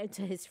then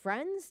to his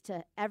friends,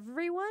 to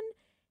everyone.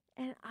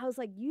 And I was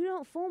like, you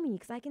don't fool me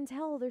because I can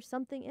tell there's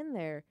something in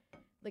there.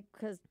 Like,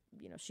 because,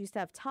 she used to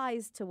have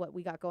ties to what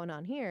we got going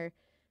on here.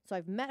 So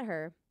I've met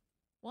her,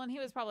 Well, and he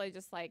was probably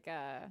just like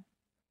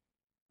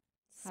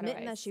how do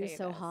smitten I that she was say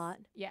so this? hot.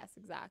 Yes,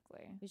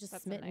 exactly. He's just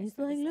That's a smitten. nice He's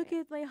way to like, say look it.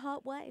 at my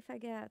hot wife I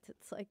got.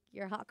 It's like,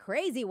 you're hot,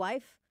 crazy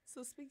wife.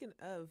 So speaking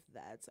of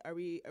that, are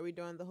we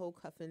doing the whole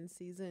cuffing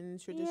season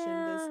tradition?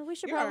 Yeah, we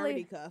should You're probably.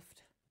 already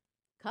cuffed.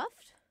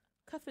 Cuffed?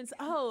 Cuffing.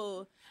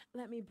 Oh,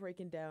 let me break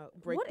down.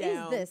 What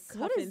is this?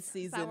 Cuffing What is- Is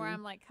season that where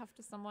I'm like cuffed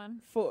to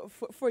someone?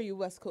 for you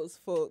West Coast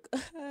folk.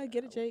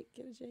 Get a Jake.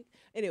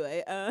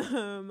 Anyway, I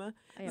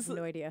have So-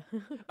 no idea.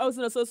 Oh,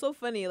 so it's so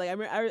funny. Like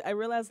I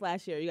realized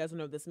last year, you guys don't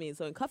know what this means.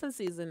 So in cuffing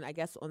season, I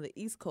guess on the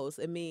East Coast,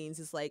 it means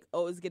it's like,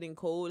 oh, it's getting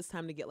cold. It's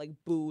time to get like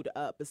booed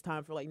up. It's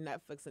time for like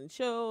Netflix and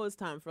chill. It's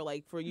time for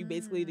like for you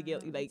basically to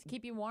get like To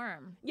keep you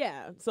warm.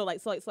 yeah. So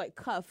like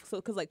cuff. So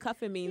because like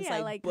cuffing means Yeah,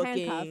 like like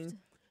booking. handcuffed.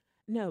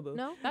 No, boo.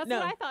 No? That's No.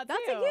 what I thought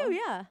That's too. like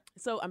you, yeah.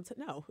 So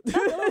no. Well,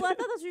 I thought that's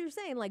what you were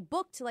saying. Like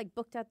booked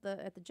at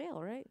the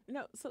jail, right?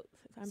 No, so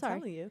I'm Sorry.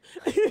 telling you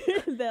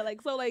that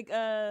like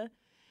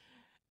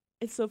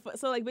It's so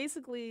like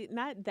basically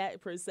not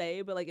that per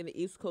se, but like in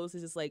the East Coast,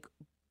 it's just like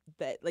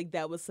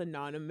that was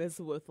synonymous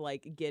with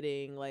like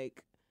getting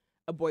like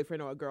a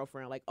boyfriend or a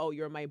girlfriend. Like, oh,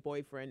 you're my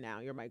boyfriend now.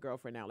 You're my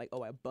girlfriend now. Like,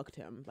 oh, I booked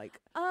him. Like,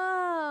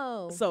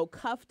 Oh. so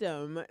cuffed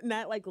him,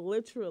 not like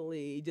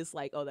literally, just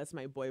like, oh, that's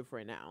my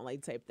boyfriend now,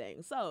 like type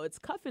thing. So it's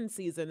cuffing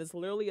season. It's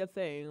literally a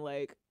thing,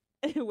 like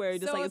where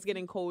just So like if- it's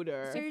getting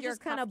colder. So you're you're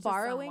just kind of cuffed to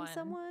borrowing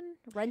someone. someone,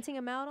 renting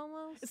them out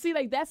almost. See,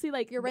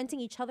 like You're renting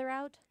each other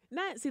out.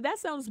 not see that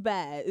sounds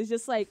bad. It's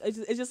just like it's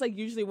just like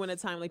usually when a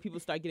time like people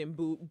start getting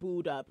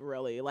booed up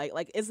really like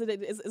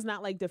it's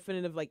not like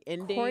definitive like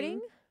ending.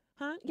 Courting?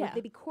 Huh? Would Yeah. they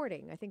be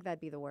courting? I think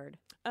that'd be the word.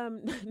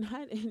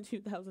 Not in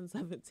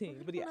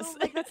 2017, but yes. No,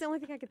 like that's the only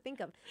thing I could think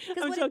of. 'Cause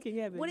I'm what joking.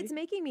 Yeah, What baby. it's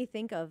making me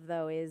think of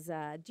though is,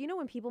 do you know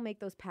when people make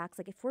those pacts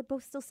like if we're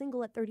both still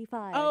single at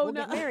 35, Oh, we'll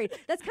no. get married?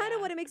 That's kind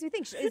of what it makes me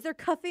think. Is there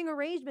cuffing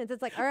arrangements?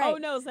 It's like, all right, Oh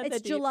no, it's not it's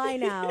that deep. July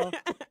now.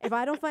 If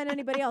I don't find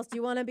anybody else,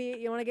 you want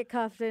to get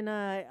cuffed in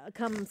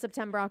come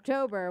September,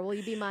 October? Will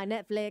you be my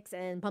Netflix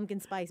and pumpkin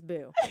spice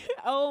boo?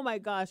 Oh my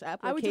gosh, I would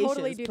applications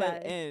totally do put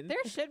that. in. There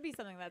should be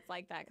something that's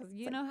like that because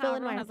you like know how fill in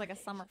everyone my has like a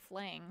summer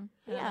fling.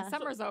 And Yeah. then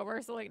summer's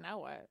over, so like now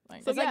what?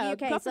 Like, So It's like yeah,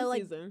 okay, cuffing so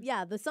like season.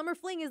 yeah, the summer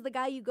fling is the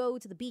guy you go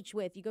to the beach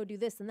with. You go do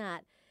this and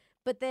that.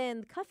 But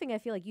then cuffing, I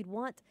feel like you'd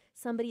want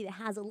somebody that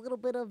has a little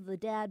bit of the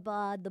dad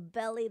bod, the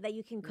belly that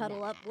you can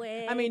cuddle up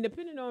with. I mean,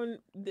 depending on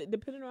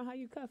how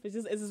you cuff,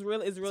 it's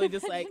really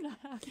just like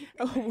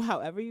oh,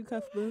 however you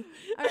cuff, boo.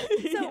 all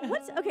right, so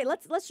what's okay?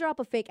 Let's draw up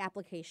a fake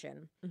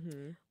application.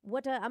 Mm-hmm.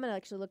 What I'm gonna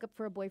actually look up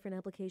for a boyfriend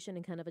application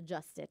and kind of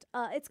adjust it.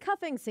 It's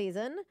cuffing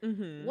season.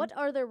 Mm-hmm. What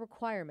are the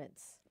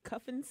requirements?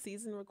 cuffing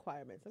season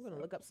requirements? I'm gonna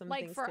look up some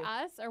like things for too.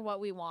 us or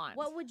what we want.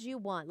 What would you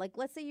want? Like,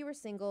 let's say you were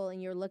single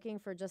and you're looking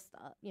for just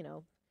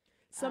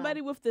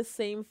Somebody with the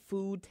same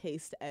food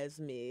taste as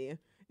me.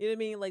 You know what I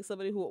mean? Like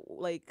somebody who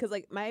like, cause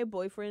like my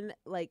boyfriend,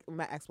 like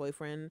my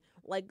ex-boyfriend,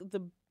 like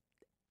the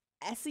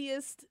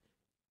essiest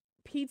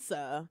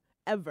pizza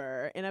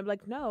ever, and I'm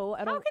like, no, I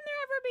How don't. can there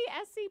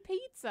ever be SC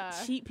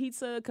pizza? Cheap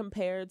pizza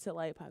compared to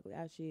like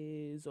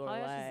Pagliacci's or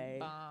Pagliacci's like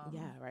bomb.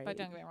 yeah, right. But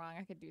don't get me wrong,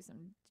 I could do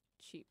some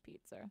cheap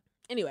pizza.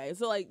 Anyway,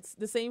 so like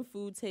the same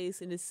food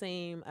taste and the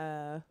same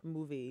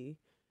movie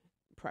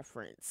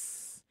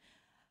preference.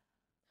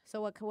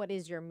 So what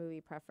is your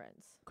movie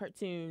preference?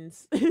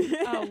 Cartoons.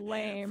 Oh,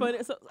 lame.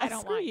 Funny, so, I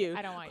don't screw want you.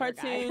 I don't want your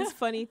guy. Cartoons,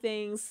 funny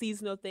things,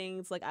 seasonal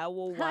things. Like I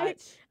will I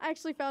watch.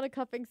 actually found a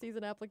cuffing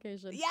season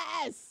application.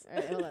 Yes. All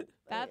right, hold on.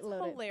 That's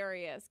Load it.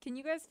 hilarious. Can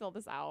you guys fill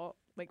this out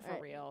like for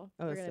Alright. real?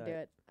 Oh, We're let's gonna do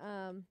it.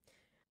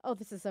 Oh,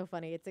 this is so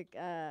funny. It's like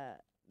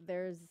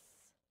there's.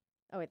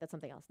 Oh wait, that's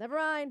something else. Never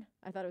mind.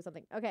 I thought it was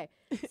something. Okay,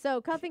 so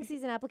cuffing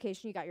season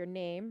application. You got your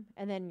name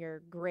and then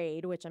your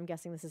grade, which I'm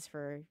guessing this is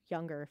for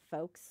younger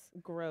folks.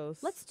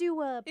 Gross. Let's do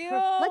a. Ew,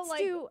 let's like-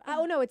 do.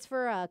 Oh no, it's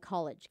for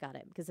college. Got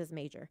it because it's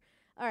major.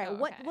 All right. Oh,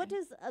 What okay.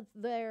 is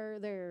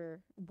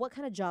their what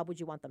kind of job would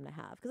you want them to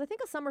have? Because I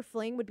think a summer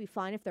fling would be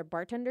fine if they're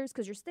bartenders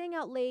because you're staying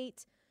out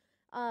late.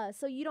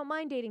 So you don't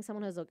mind dating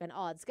someone who has like an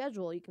odd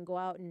schedule. You can go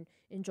out and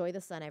enjoy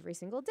the sun every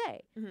single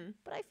day. Mm-hmm.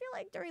 But I feel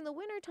like during the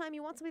winter time,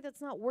 you want somebody that's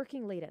not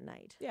working late at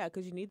night. Yeah,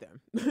 because you need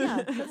them. Yeah,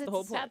 because that's the whole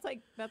it's-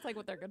 point. That's like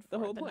what they're good for. The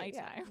whole at the point,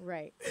 yeah. nighttime.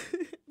 Right.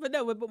 But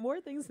no, but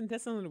more things than that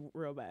sounded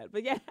real bad.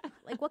 But yeah.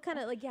 Like what kind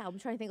of like I'm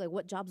trying to think like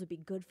what jobs would be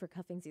good for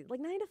cuffing season. Like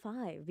 9 to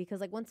 5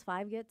 because like once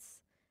 5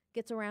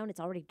 gets around, it's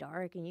already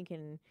dark and you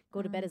can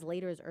go to bed as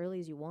late or as early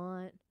as you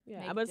want. Yeah,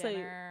 Make I'm about to say.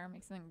 dinner,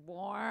 make something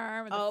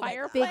warm, with Oh the my-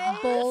 fireplace.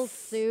 Big bowl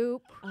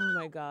soup, Oh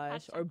my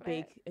gosh, or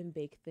chocolate.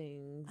 bake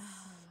things.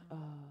 Oh,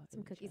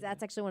 some cookies. enjoy.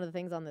 That's actually one of the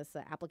things on this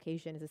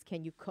application is this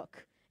can you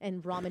cook?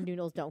 And ramen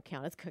noodles don't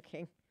count as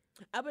cooking.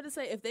 I'm about to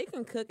say if they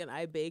can cook and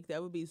I bake,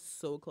 that would be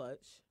so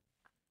clutch.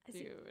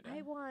 Dude. I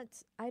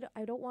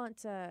don't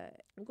want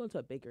I'm going to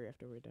a bakery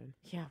after we're done.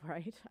 yeah,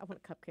 right. I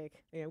want a cupcake.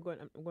 Yeah, I'm going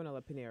to La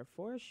Panera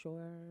for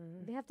sure.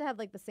 They have to have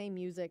like the same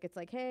music. It's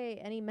like, hey,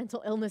 any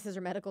mental illnesses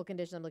or medical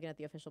condition. I'm looking at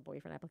the official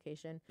boyfriend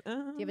application. Do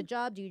you have a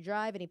job? Do you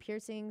drive? Any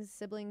piercings,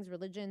 siblings,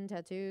 religion,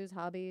 tattoos,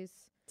 hobbies?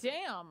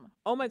 Damn.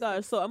 Oh my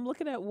gosh, so I'm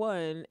looking at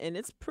one and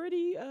it's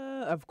pretty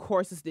of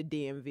course it's the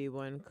DMV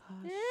one.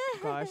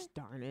 Gosh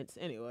darn it.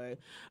 Anyway.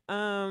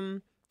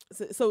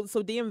 So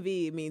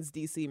DMV means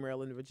DC,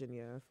 Maryland,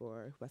 Virginia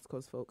for West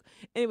Coast folk.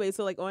 Anyway,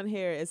 so like on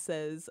here it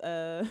says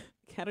I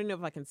don't know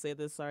if I can say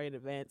this, sorry in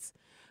advance.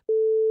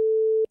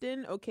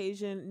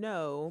 Occasion,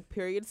 no.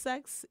 Period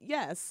sex,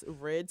 yes.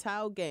 Red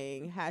towel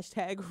gang.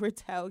 # red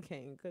towel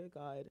gang. Good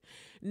God.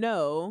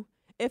 No.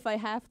 If I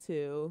have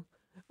to.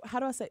 How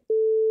do I say?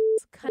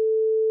 Cut.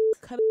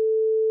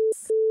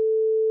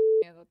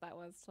 Yeah, that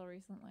was till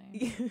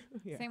recently.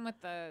 Yeah. Same with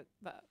the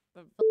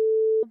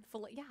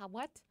yeah,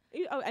 what?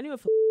 Oh, I knew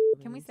it.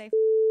 Can we say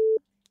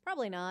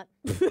Probably not.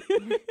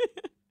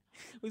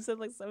 We said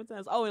like 7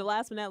 times. Oh, and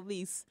last but not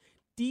least,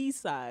 D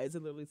size.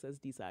 It literally says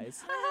D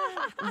size.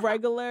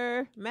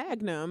 Regular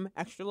Magnum,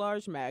 extra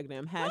large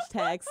Magnum. #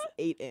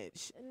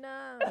 8-inch.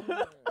 No.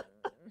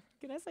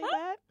 Can I say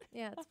that?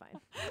 Yeah, it's fine.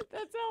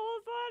 That's hella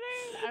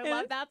funny. I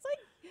love that's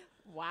like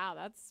Wow,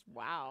 that's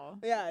wow.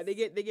 Yeah, they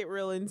get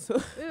real into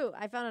it. Ooh,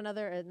 I found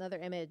another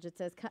image. It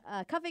says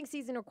cuffing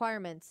season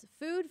requirements: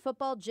 food,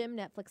 football, gym,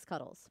 Netflix,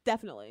 cuddles.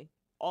 Definitely.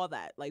 All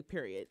that, like,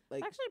 period. Like,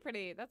 It's actually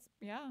pretty. That's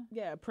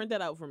yeah, print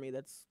that out for me.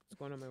 That's what's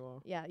going on my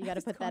wall. Yeah, you got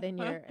to put that in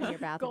your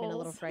bathroom in a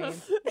little Goals. frame.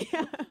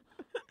 Yeah.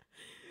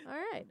 All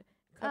right.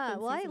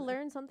 Cuffing Well, I season.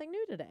 learned something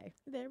new today.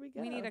 There we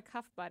go. We need a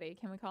cuff buddy.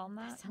 Can we call him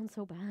That that? sounds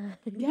so bad.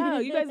 Yeah,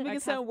 you guys make A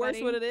it sound cuff worse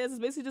buddy. what it is. It's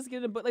basically just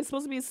getting a book. Like,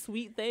 supposed to be a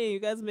sweet thing. You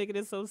guys making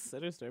it so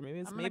sinister. Maybe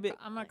it's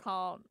I'm gonna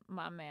call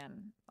my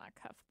man my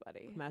cuff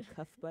buddy. my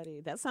cuff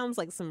buddy. That sounds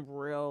like some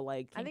real,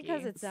 like, I think because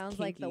kinky. it sounds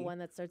like the kinky. one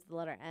that starts with the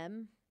letter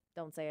M.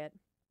 Don't say it.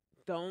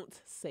 Don't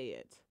say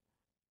it.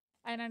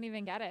 I don't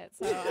even get it,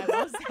 so I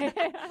won't say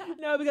it.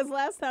 No, because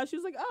last time she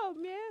was like, oh,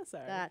 yeah,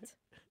 sorry. That.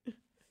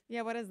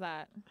 Yeah, what is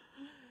that?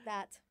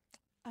 That.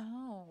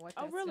 Oh, what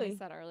Oh, Destiny really?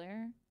 said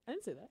earlier. I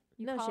didn't say that.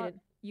 You No, she call it-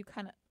 didn't. You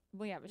kind of.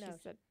 Well, yeah, but No, she she-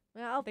 said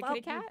Well, the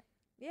kitty cat.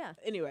 Yeah.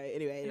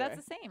 Anyway. That's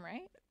the same,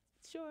 right?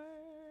 Sure.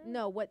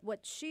 No, what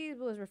she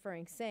was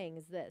saying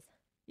is this.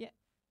 Yeah.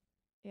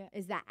 Yeah.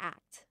 Is that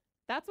act.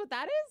 That's what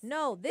that is.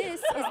 No, this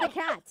is the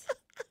cat.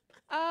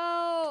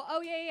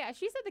 Oh, yeah.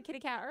 She said the kitty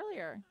cat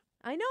earlier.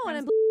 I know, and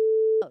I'm.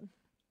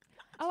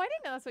 Oh, I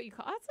didn't know that's what you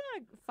call. That's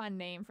not a fun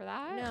name for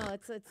that. No,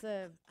 it's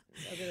a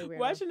really weird.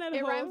 Why one. shouldn't that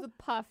It whole- rhymes with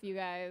puff, you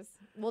guys.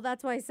 Well,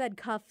 that's why I said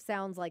cuff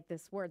sounds like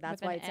this word.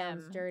 That's With why an it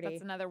sounds M. dirty.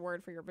 That's another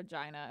word for your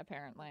vagina,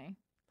 apparently.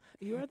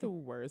 You are the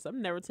worst.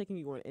 I'm never taking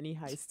you on any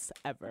heists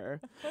ever.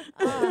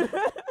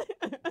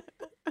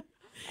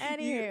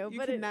 Anywho, you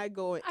but cannot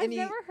go on I've any.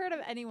 never heard of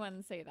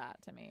anyone say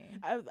that to me.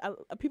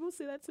 People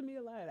say that to me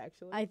a lot,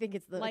 actually. I think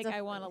it's the Like, it's a-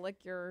 I want to lick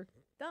your.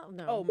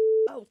 No. Oh,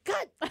 oh,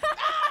 cut! You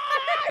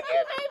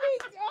made me.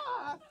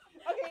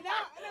 Okay, now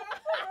I'm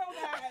for real,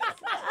 guys.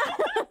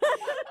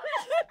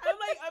 I'm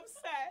like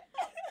upset.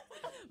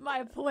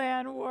 My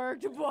plan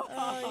worked.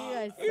 Oh, you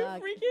guys You're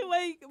suck. freaking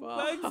like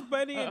Bugs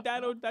Bunny and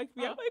Donald Duck.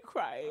 Me, I'm like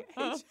crying.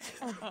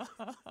 That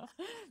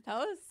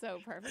was so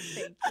perfect.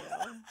 Thank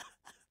you.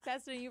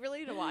 Destiny, you really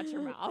need to watch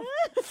your mouth.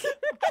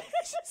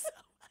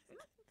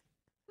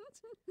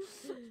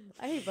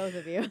 I hate both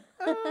of you.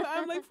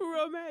 I'm like for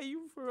real, man.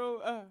 You for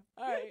real. All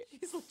right.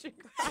 She's legit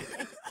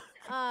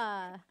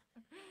crying.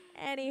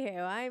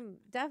 Anywho, I'm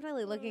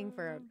definitely looking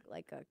for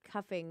like a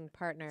cuffing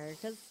partner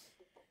because,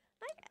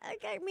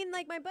 I mean,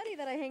 like my buddy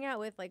that I hang out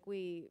with, like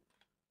we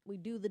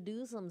do the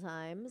do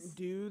sometimes.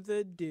 Do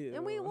the do.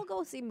 And we'll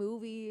go see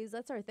movies.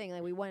 That's our thing.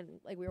 Like we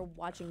were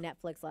watching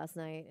Netflix last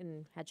night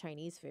and had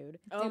Chinese food.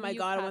 Oh Do my you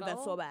god, I want that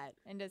cuddle? so bad.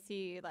 And does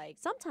he like?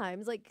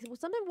 Sometimes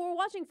we're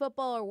watching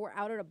football or we're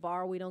out at a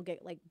bar. We don't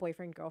get like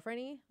boyfriend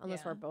girlfriendy unless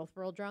Yeah. we're both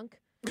real drunk,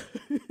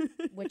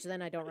 which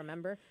then I don't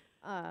remember.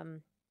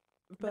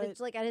 But it's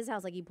like at his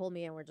house, like he pulled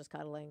me in, we're just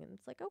cuddling, and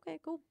it's like okay,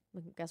 cool.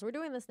 Guess we're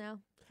doing this now.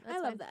 That's I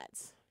love fine. that.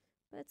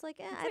 But it's like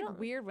It's I like don't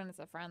weird when it's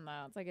a friend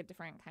though. It's like a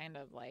different kind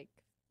of like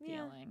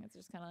Yeah. feeling. It's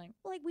just kind of like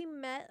Like we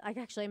met. I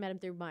met him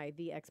through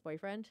the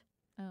ex-boyfriend.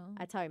 oh.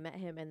 That's how I met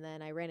him, and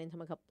then I ran into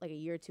him a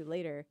year or two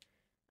later,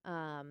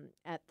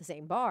 at the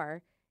same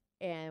bar,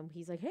 and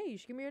he's like, "Hey, you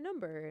should give me your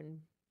number," and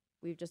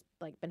we've just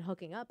like been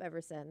hooking up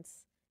ever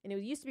since. And it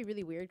used to be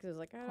really weird because it was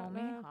like,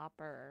 Homie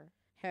Hopper.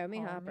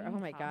 homie hopper. Oh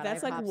my Homie god, That's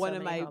I've like hopped one so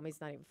of many my-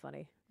 homies. Not even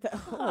funny.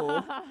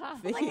 Oh,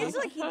 Like it's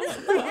like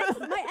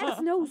my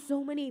ex knows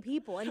so many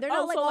people, and they're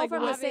not Oh, like so, all like,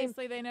 from the same.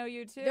 Obviously, they know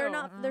you too. They're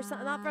not.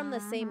 Not from the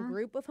same Mhm.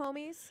 group of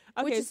homies,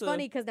 which Okay, is so-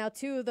 funny because now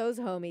two of those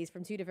homies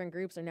from two different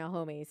groups are now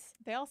homies.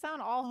 They all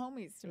sound all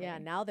homies to me. Yeah,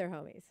 now they're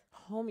homies.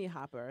 Homie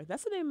Hopper.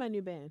 That's the name of my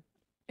new band.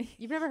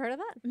 You've never heard of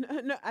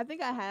that? No, I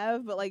think I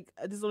have, but like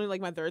this is only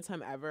like my third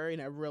time ever,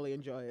 and I really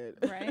enjoy it.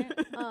 Right?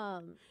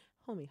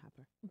 Homie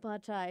Hopper.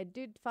 But I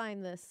did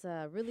find this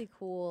really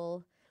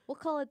cool. We'll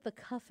call it the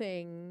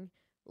cuffing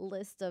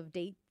list of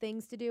date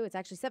things to do. It's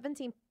actually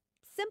 17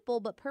 simple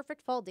but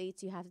perfect fall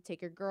dates you have to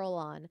take your girl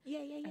on Yeah.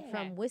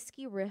 from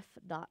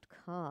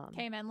whiskeyriff.com.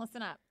 Okay, men,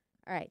 listen up.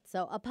 All right,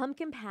 so a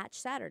pumpkin patch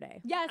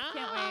Saturday, Yes, can't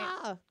wait.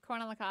 Ah!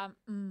 Corn on the cob.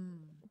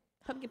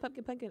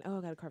 Pumpkin. Oh,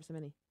 I gotta carve so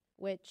many.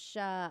 which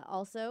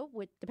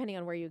depending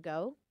on where you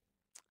go,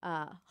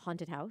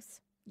 haunted house.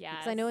 Yes.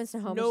 Because I know in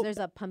Snohomish Nope. there's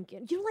a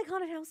pumpkin. You don't like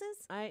haunted houses?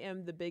 I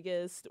am the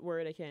biggest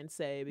word I can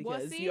say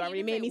because Wussy? you already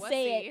can made me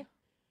say it.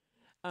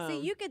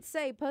 See, you could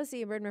say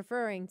pussy when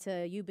referring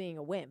to you being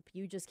a wimp.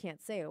 You just can't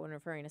say it when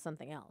referring to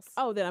something else.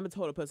 Oh, then I'm a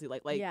total pussy.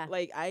 Like Yeah.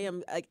 I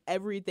am. Like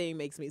everything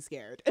makes me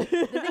scared. The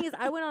thing is,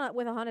 I went on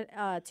with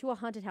to a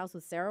haunted house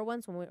with Sarah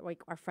once when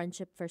our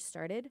friendship first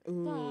started.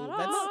 Ooh, Da-da.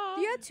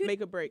 that's You had two.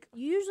 make a break.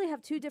 You usually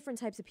have two different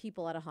types of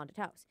people at a haunted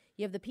house.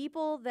 You have the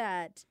people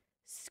that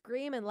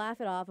scream and laugh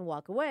it off and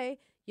walk away.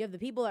 You have the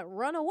people that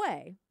run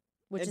away,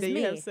 which and is then me.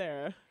 you have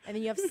Sarah. And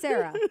then you have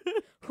Sarah,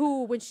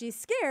 who, when she's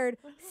scared,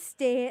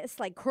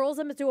 curls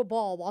them into a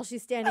ball while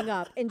she's standing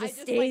up and I just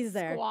just stays like,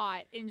 there.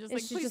 squat and just And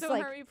like, she's please just don't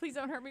like- hurt me, please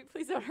don't hurt me,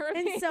 please don't hurt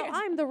And me. so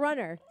I'm the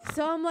runner.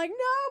 So I'm like,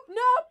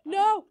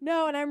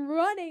 no. And I'm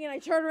running and I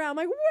turn around. I'm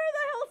like, where the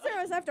hell is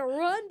Sarah? So I have to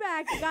run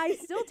back. The guy's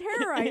still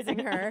terrorizing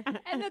her.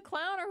 And the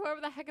clown or whoever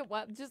the heck it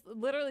was just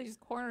literally just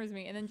corners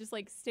me and then just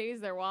like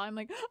stays there while I'm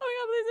like, oh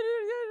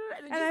my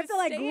god, please. And then and I have to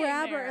like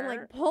grab her and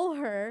like pull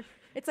her.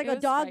 It's like It a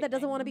was dog that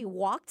doesn't want to frightening. be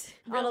walked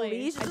on a Really?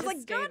 leash. I It's just just like,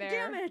 stay God there.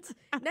 damn it.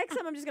 Next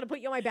time I'm just going to put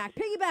you on my back.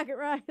 Piggyback it,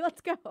 right?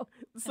 Let's go.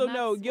 So And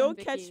no, that's you'll when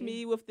catch Vicky-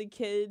 me with the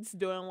kids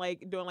doing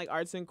like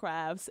arts and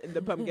crafts in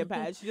the pumpkin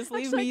patch. Just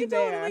leave Actually, me I can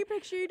there. totally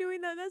picture you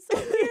doing that. That's so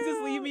cute.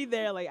 Just leave me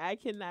there. Like I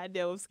cannot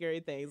deal with scary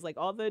things. Like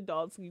all the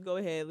adults, you go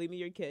ahead, leave me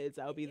your kids.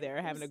 I'll be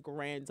there having a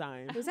grand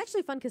time. It was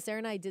actually fun because Sarah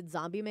and I did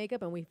zombie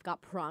makeup and we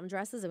got prom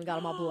dresses and we got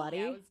them all bloody.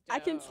 Yeah, it was I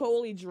can dope.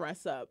 totally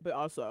dress up, but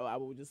also I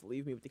will just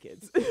leave me with the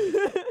kids.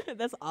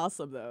 That's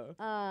awesome though.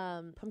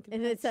 Pumpkin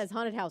And then it patch. says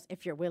haunted house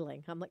if you're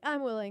willing. I'm like,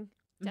 I'm willing.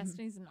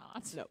 Destiny's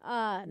not. No.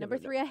 Number Never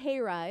 3, a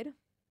hayride.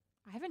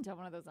 I haven't done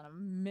one of those in a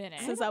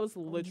minute. Since I was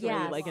literally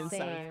Yeah, like in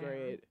same. 7th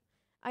grade.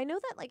 I know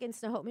that like in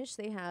Snohomish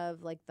they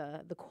have like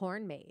the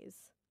corn maze,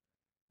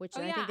 which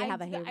Oh I yeah, think they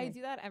have a do that, I hayride.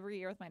 do that every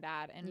year with my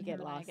dad, and You him get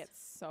and I lost. get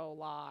so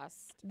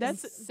lost.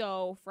 That's- and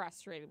so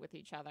frustrated with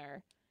each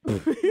other.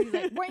 He's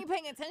like, "Weren't you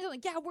paying attention?" I'm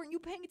like, "Yeah, weren't you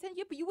paying attention?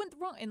 Yeah, but you went the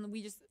wrong." And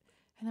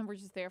then we're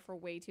just there for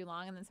way too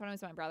long. And then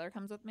sometimes my brother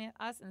comes with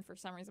us, and for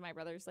some reason my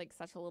brother's like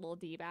such a little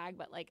d bag,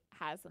 but like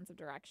has sense of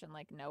direction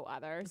like no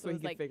other. So So he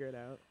it's can like, figure it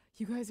out.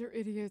 "You guys are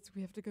idiots.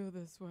 We have to go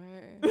this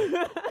way."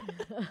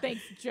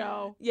 Thanks,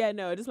 Joe. Yeah,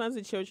 no, it just reminds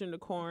me of Children of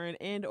the Corn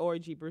and or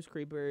Jeepers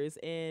Creepers,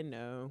 and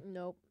no.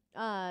 Nope.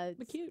 But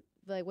cute.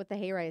 Like with the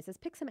hayride, it says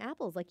pick some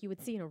apples like you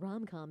would see in a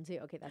rom-com too.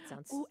 Okay, that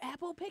sounds. Ooh,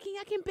 apple picking.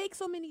 I can bake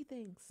so many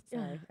things.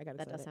 Sorry, I got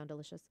that does sound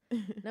delicious.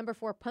 Number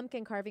 4,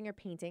 pumpkin carving or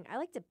painting. I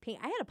like to paint.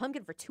 I had a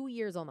pumpkin for 2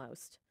 years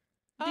almost.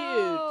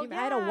 Oh, I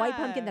had a white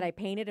pumpkin that yeah. I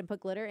painted and put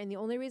glitter, and the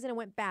only reason it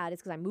went bad is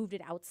because I moved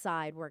it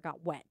outside where it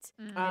got wet.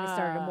 Mhm. And it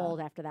started to Ah. mold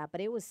after that,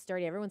 but it was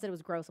sturdy. Everyone said it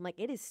was gross. I'm like,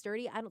 it is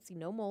sturdy. I don't see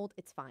no mold.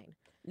 It's fine.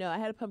 No, I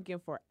had a pumpkin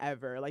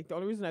forever. Like the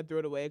only reason I threw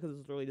it away because it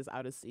was really just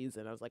out of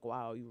season. I was like,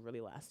 wow, you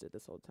really lasted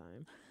this whole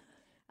time.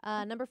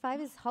 Number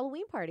 5 is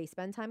Halloween party.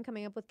 Spend time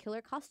coming up with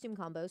killer costume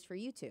combos for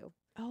you two.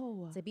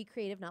 Oh, So be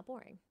creative, not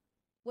boring.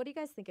 What are you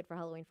guys thinking for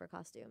Halloween for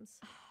costumes?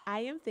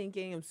 I am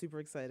thinking. I'm super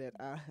excited.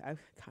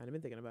 I've kind of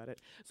been thinking about it.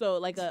 So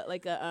like a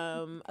like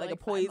a 5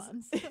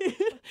 poison,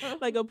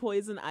 months. like a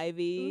poison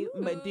ivy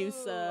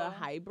Medusa Ooh.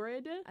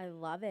 hybrid. I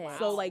love it.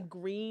 So Wow. like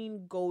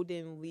green,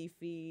 golden,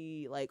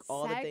 leafy, like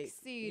all the things.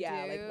 Sexy,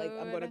 Yeah, like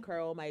I'm gonna dude.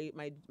 curl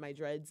my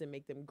dreads and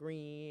make them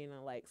green,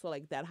 and like so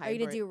like that Are hybrid.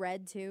 you gonna do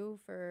red too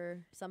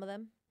for some of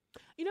them?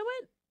 You know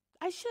what?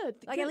 I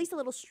should Like at least a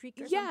little streak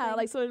or yeah, something?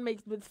 like so it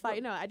makes with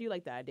fight. No, I do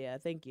like the idea.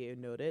 Thank you.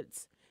 Noted.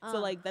 So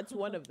like that's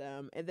one Uh. of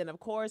them, and then of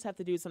course have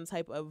to do some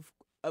type of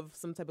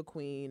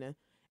queen,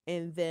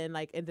 and then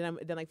like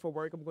for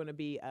work I'm going to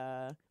be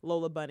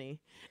Lola Bunny.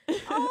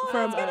 Oh,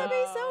 from that's gonna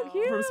be so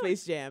cute. from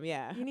Space Jam.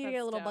 Yeah. You need to get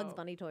a That's little Bugs dope.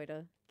 Bunny toy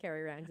to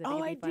carry around. 'cause Oh, I I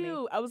think it'd be funny.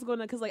 do. I was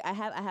gonna cause like I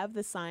have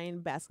the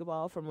signed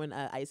basketball from when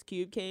Ice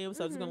Cube came,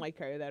 so I was gonna like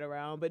carry that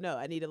around. But no,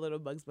 I need a little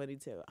Bugs Bunny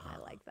too. I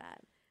like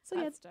that. So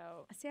yeah, That's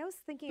dope. See, I was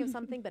thinking of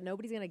something, but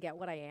nobody's gonna get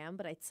what I am.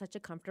 But it's such a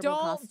comfortable Don't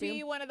costume.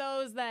 be one of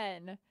those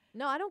then.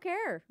 No, I don't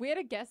care. We had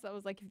a guest that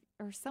was like,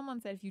 or someone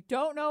said, if you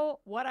don't know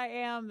what I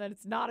am, then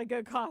it's not a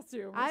good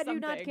costume. Or I do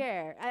not something.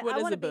 care. What I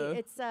is want to it, be. boo?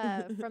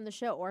 It's from the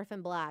show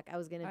Orphan Black. I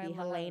was gonna I be love it.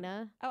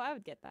 Helena. Oh, I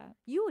would get that.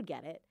 You would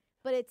get it,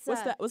 but it's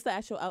what's the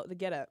actual out the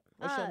get up?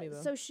 Or show me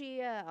though. So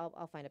she.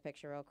 I'll find a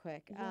picture real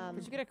quick. Yeah.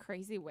 Did you get a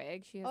crazy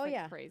wig? She has Oh, like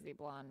yeah. crazy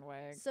blonde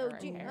wig. So for her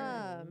do,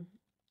 hair.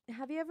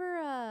 have you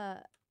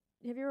ever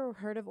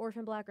heard of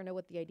Orphan Black or know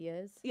what the idea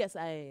is? Yes,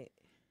 I.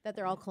 That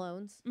they're all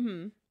clones,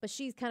 Mm-hmm. but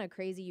she's kind of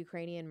crazy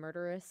Ukrainian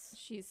murderess.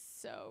 She's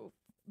so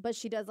But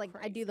she does like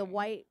I do the Crazy.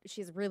 white.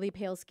 She has really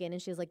pale skin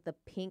and she has like the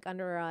pink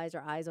under her eyes.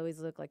 Her eyes always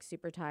look like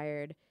super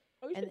tired.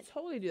 Oh, you And should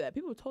totally do that.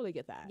 People would totally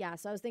get that. Yeah,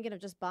 so I was thinking of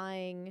just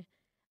buying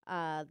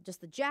just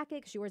the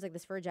jacket 'cause she wears like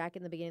this fur jacket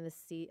in the beginning of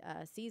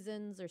the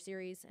seasons or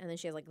series, and then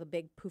she has like the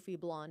big poofy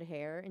blonde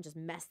hair and just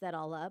mess that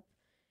all up.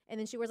 And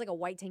then she wears like a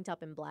white tank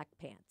top and black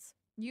pants.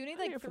 you need I'm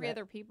here like for 3 that.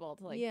 other people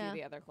to like Yeah. do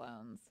the other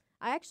clones.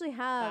 I actually That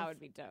have would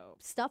be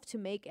dope. stuff to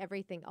make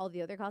everything, all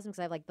the other costumes. 'Cause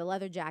I have like the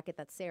leather jacket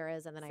that's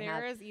Sarah's, and then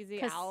Sarah's easy.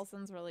 'cause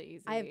Allison's really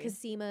easy. I have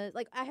Cosima.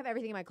 Like I have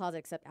everything in my closet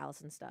except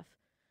Allison's stuff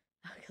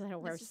because I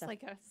don't wear It's just stuff.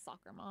 like a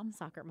soccer mom.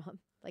 Soccer mom,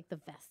 like the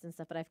vest and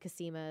stuff. But I have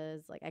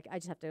Cosima's. Like I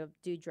just have to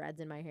do dreads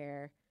in my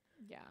hair.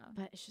 Yeah.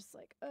 But it's just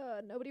like,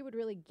 nobody would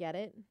really get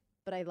it.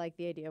 But I like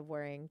the idea of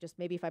wearing just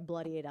maybe if I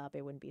bloody it up,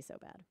 it wouldn't be so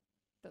bad.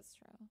 That's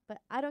true. But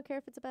I don't care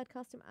if it's a bad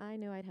costume. I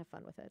know I'd have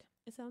fun with it.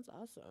 It sounds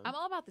awesome. I'm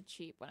all about the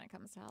cheap when it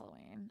comes to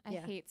Halloween. I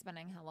Yeah. hate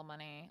spending hella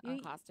money You- on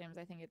costumes.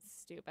 I think it's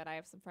stupid. I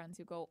have some friends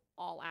who go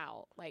all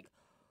out, like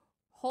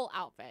whole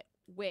outfit,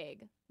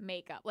 wig,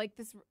 makeup, like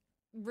this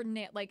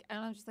like, and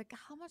I'm just like,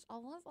 how much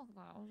all was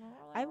all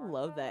that? I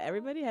love that.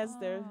 Everybody has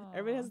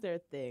their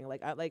thing.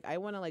 Like I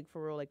want to like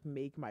for real like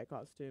make my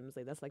costumes.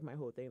 Like that's like my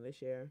whole thing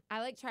this year.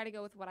 I like try to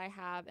go with what I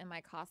have in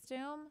my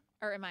costume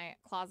or in my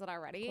closet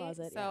already.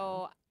 Closet,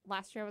 so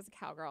last year I was a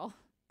cowgirl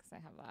because I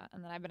have that,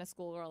 and then I've been a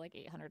schoolgirl like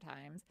 800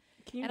 times.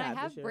 Can you And I not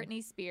have this year?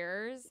 Britney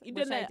Spears, You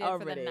which did I that did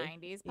for the already.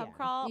 90s pub Yeah.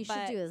 crawl. You should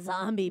but do a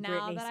zombie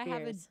now Britney that I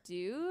have a Spears.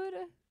 dude,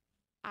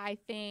 I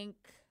think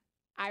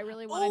I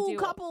really want to Oh, do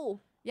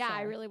couple. Yeah, I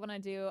Sorry. really want to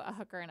do a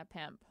hooker and a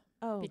pimp.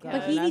 Oh, because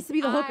But he needs to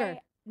be the hooker.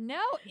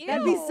 No,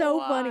 That'd be so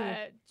ew. funny.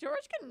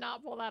 George could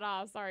not pull that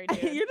off. Sorry,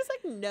 dude. You're just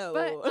like, no.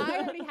 But I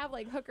already have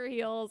like hooker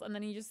heels, and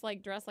then you just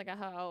like dress like a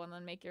hoe, and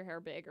then make your hair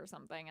big or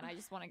something. And I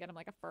just want to get him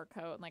like a fur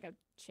coat and like a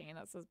chain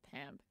that says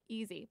pimp.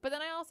 Easy. But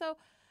then I also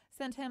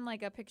sent him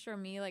like a picture of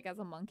me like as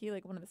a monkey,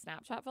 like one of the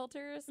Snapchat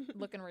filters,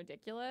 looking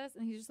ridiculous.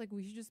 And he's just like,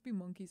 we should just be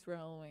monkeys for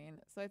Halloween.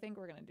 So I think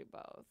we're gonna do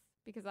both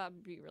because that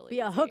would be really Be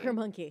a easy. hooker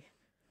monkey.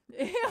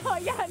 Oh,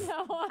 yeah,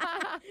 no.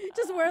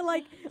 Just wear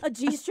like a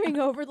G-string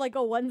over like a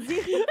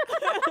onesie.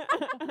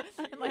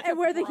 Like And a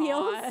wear the bra.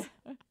 heels.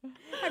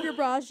 Have your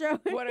bra showing.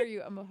 What are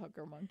you? I'm a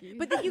hooker monkey.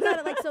 But then you got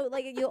it like so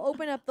like you'll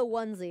open up the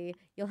onesie,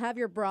 you'll have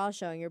your bra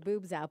showing, your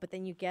boobs out, but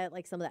then you get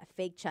like some of that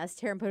fake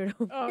chest hair and put it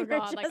over. Oh, your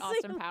God, like chest, so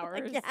Austin you look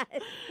Powers. Yes. So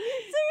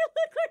you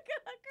look like a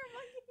hooker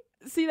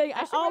monkey. See, like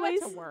I I should wear that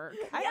always, to work.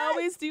 I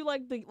always do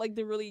like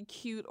the really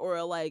cute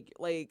or like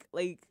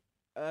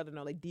I don't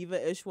know, like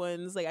diva-ish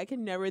ones. Like I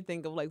can never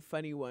think of like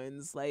funny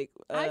ones. Like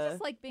I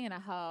just like being a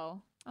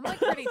hoe. I'm like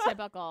pretty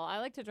typical. I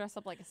like to dress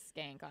up like a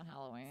skank on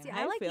Halloween. See,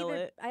 I feel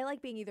it. I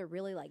like being either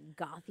really like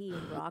gothy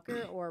and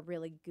rocker or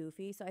really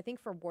goofy. So I think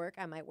for work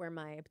I might wear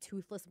my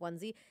toothless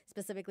onesie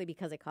specifically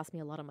because it cost me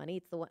a lot of money.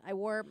 It's the one I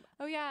wore.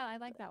 Oh yeah, I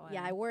like that one.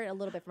 Yeah, I wore it a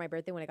little bit for my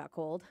birthday when it got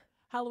cold.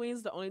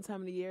 Halloween's the only time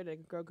of the year that a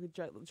girl could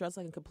dress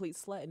like a complete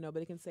slut and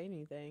nobody can say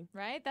anything.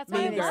 Right? That's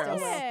Mean why I loved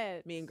Girls.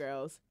 it. Mean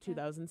Girls,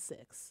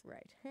 2006.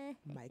 Right.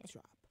 Mic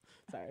drop.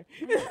 Sorry.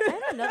 I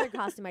have another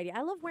costume idea.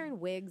 I love wearing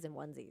wigs and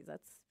onesies.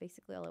 That's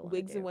basically all I want.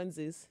 Wigs and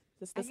onesies.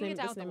 That's I the can same. get down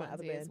That's with the the name of my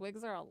other onesies. band.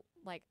 Wigs are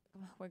like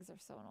wigs are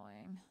so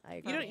annoying. I You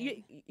agree. don't.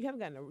 You haven't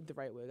gotten the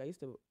right wig. I used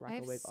to rock I a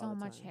have wig all so the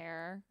much time.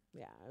 hair.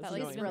 Yeah, At it's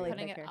least annoying. been really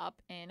putting thick it hair.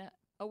 up in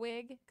a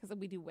wig because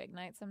we do wig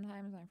night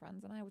sometimes, my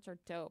friends and I, which are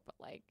dope. But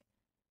like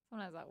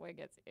sometimes that wig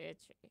gets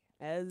itchy.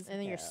 As And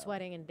then you're hell.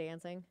 sweating and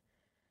dancing.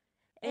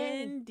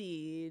 Any-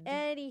 Indeed.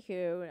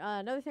 Anywho,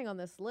 another thing on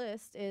this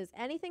list is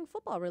anything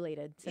football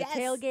related. So Yes.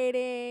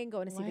 tailgating,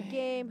 going to see the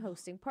game, Wow.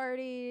 hosting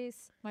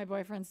parties. My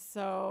boyfriend's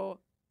so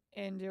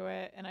into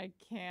it, and I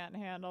can't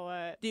handle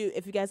it. Dude,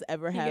 if you guys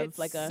ever He have gets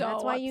like a so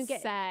That's why you get-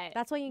 upset.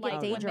 That's why you get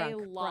like day when drunk.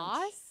 they brunch.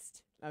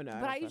 lost. oh no,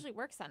 But I don't- usually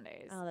work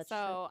Sundays, Oh, that's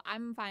so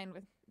I'm fine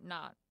with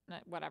not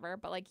whatever.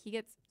 But like he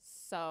gets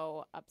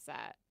so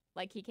upset.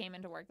 Like he came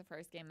into work the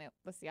first game that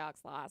the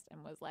Seahawks lost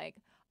and was like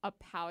a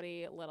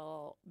pouty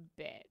little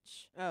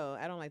bitch. Oh,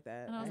 I don't like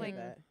that. And I was hate like,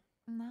 that.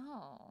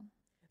 No.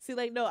 See,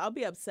 like, no, I'll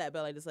be upset,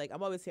 but like, just like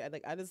I'm always here.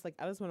 Like, I just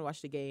want to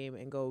watch the game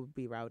and go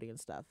be rowdy and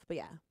stuff. But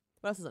yeah,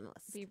 what else is on the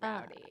list? Be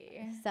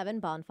rowdy. 7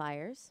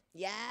 bonfires.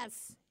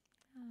 Yes.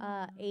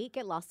 8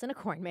 get lost in a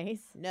corn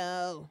maze.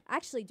 No.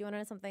 Actually, do you want to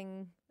know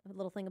something? A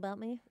little thing about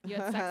me? You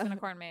had sex in a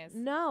corn maze.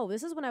 No,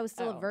 this is when I was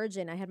still Oh. a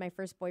virgin. I had my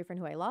first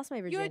boyfriend who I lost my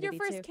You virginity had your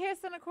first to.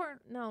 kiss in a corn.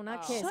 No, not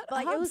Oh. kiss. Shut but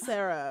like, up, it was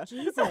Sarah.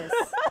 Jesus. Go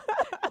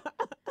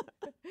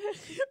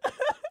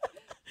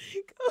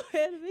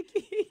ahead,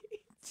 Vicky.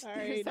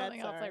 Sorry, There's not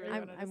something else I really sorry.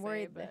 wanted to I'm say,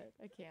 worried but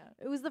I can't.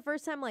 It was the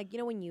first time, like, you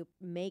know, when you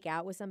make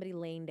out with somebody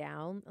laying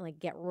down and like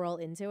get real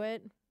into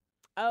it.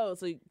 Oh,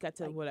 so you got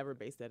to Like, whatever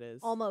base that is.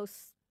 Almost.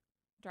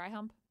 Dry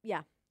hump.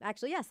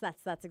 Actually, yes,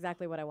 that's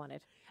exactly what I wanted.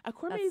 A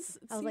corn That's- maze.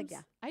 I was like,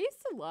 seems- yeah. I used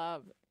to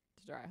love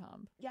to dry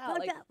hump. yeah, But,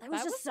 like, that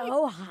was that just was,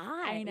 so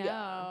hot. I know.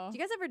 Yeah. Do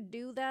you guys ever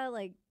do that?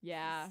 Like,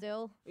 Yeah.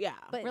 still? yeah.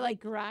 But We're like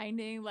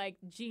grinding like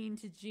gene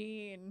to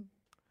gene.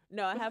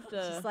 No, I have to.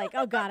 just like,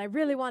 oh God, I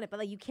really want it. But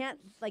like, you can't,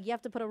 like, you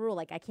have to put a rule.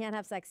 Like, I can't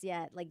have sex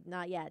yet. Like,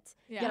 not yet.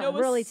 Yeah. You know know,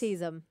 what's- really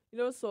tease them. You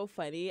know what's so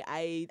funny?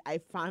 I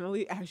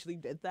finally actually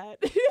did that.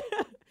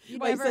 You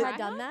Like, never so- had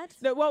done that?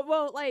 No,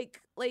 well,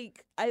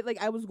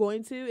 I was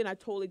going to, and I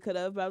totally could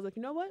have, but I was like,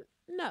 you know what?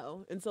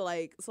 No, and so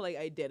I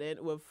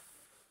didn't with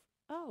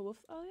oh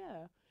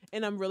yeah,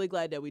 and I'm really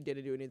glad that we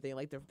didn't do anything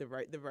like the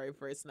very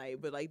first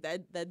night, but like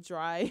that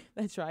dry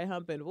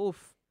humping,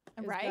 oof,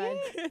 It was Right?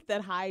 good.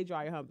 that high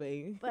dry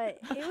humping. But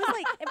it was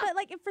like, but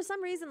like, if for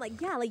some reason, like,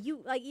 yeah, like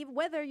you, like, even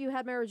whether you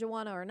had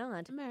marijuana or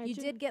not, you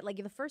did get like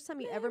the first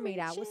time you ever made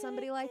out with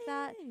somebody like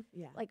that,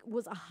 Yeah. like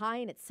was a high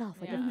in itself.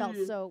 Like Yeah. it felt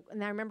so.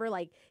 And I remember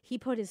like he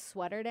put his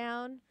sweater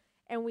down.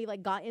 And we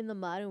like got in the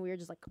mud and we were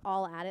just like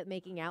all at it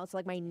making out. So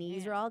like my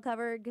knees were all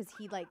covered because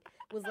he like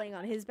was laying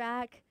on his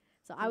back.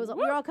 So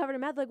we were all covered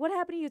in mud. Like, what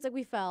happened to you? It's like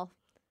we fell.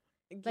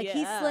 Like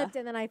he slipped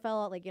and then I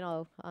fell out. Like you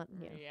know.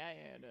 Yeah.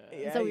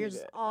 Yeah, so we you were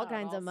just did. all That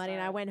kinds all of muddy.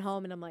 And I sucks. went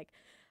home and I'm like,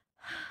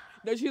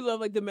 Don't you love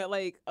like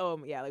like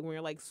like when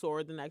you're like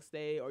sore the next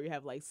day or you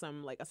have like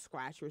some like a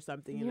scratch or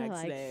something the You're next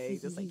like, day,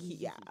 just like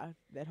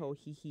that whole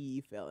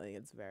hee feeling.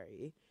 It's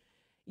very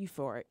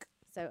euphoric.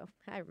 so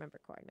I remember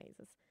corn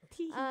mazes.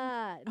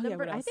 yeah, Number,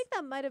 what I else? think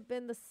that might have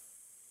been the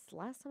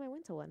last time I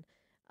went to one.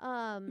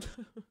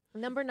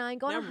 Number 9,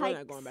 go on Now a I'm really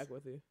hike. not going back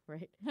with you.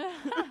 Right.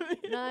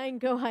 9,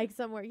 go hike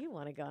somewhere. You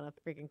want to go on a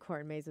freaking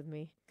corn maze with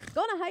me?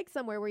 Go on a hike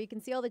somewhere where you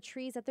can see all the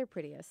trees at their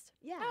prettiest.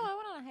 Yeah. Oh, I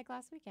went on a hike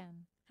last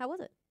weekend. How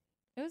was it?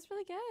 It was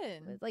really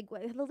good. Like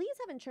the leaves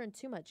haven't turned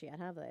too much yet,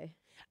 have they?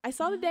 I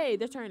saw the day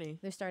they're turning.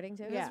 They're starting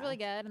to. It Yeah. was really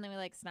good, and then we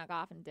like snuck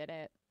off and did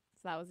it.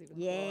 So that was even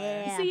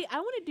Yeah. cooler. See, I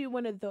want to do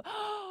one of the.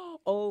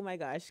 Oh my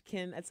gosh,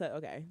 Ken. That's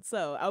okay.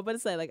 So I was about to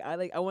say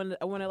I want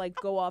to like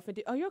go off and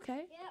do. Oh, you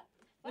okay? Yeah.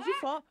 Did you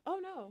fall? Oh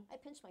no. I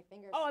pinched my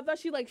finger. Oh, I thought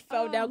she like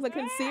fell down because I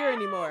couldn't see her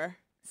anymore.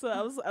 So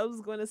I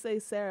was going to say,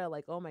 Sarah,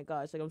 like, oh my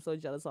gosh, like I'm so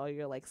jealous of all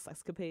your like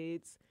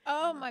sexcapades.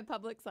 Oh, my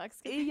public sex.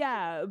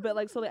 Yeah, but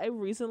like so like I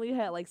recently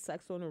had like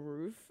sex on a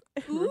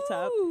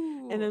rooftop,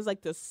 and there's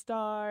like the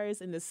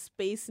stars and the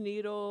Space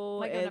Needle,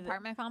 like and, an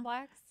apartment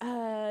complex.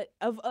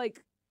 of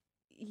like,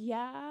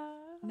 yeah.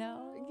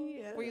 No.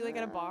 Yeah. Were you like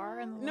at a bar?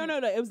 And No.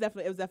 It was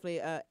definitely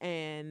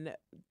and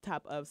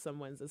top of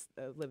someone's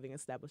living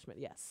establishment.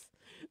 Yes.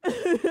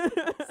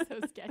 So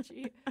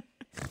sketchy.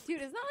 Dude,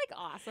 isn't that like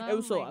awesome? It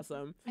was so Like,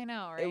 awesome. I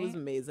know, right? It was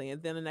amazing.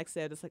 And then the next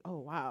day I just like, oh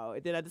wow.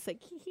 And then I just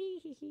like,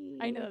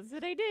 I know, that's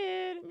what I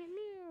did.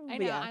 I But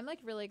know. yeah. I'm like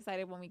really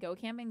excited when we go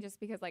camping just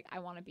because like I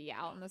want to be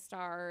out in the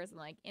stars and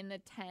like in the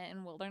tent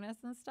and wilderness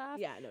and stuff.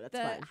 Yeah, no, that's The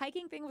fine.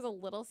 hiking thing was a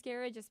little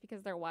scary just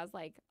because there was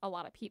like a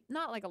lot of people,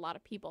 not like a lot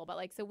of people, but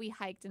like so we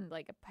hiked in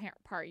like a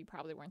part you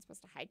probably weren't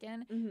supposed to hike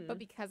in, Mhm. but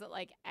because it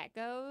like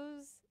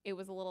echoes, it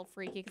was a little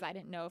freaky because I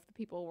didn't know if the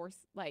people were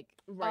like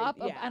Right, up,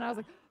 yeah. and I was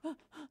like,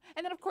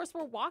 and then of course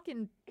we're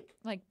walking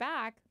like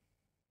back,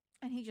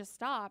 and he just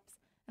stops,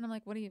 and I'm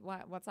like,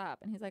 what's up?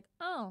 And he's like,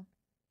 oh,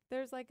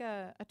 there's like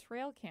a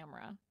trail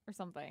camera or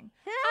something.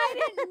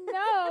 I didn't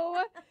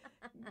know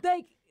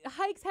like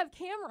hikes have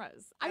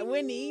cameras. I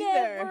wouldn't either.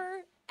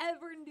 never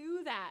ever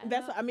knew that.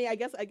 That's I mean, I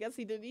guess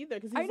he didn't either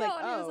because I he's know, like,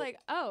 and oh. he was like,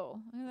 oh,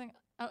 and, like,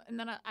 oh, and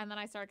then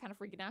I started kind of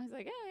freaking out. He's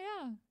like,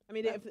 yeah. I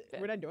mean, that- if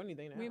we're not doing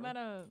anything now. We might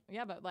have,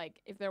 yeah, but like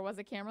if there was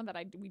a camera that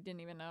we didn't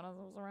even notice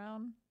was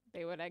around,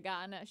 they would have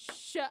gotten a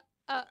shut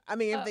up. I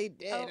mean, if Oh, they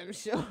did, oh. I'm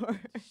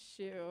sure.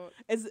 Shoot.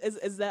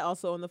 Is that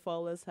also on the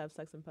fall list? Have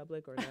sex in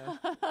public or no?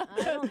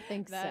 I don't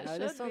think so. That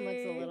This should one looks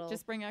a be. little.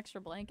 Just bring extra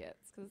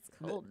blankets because it's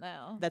cold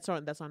now. That's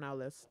on our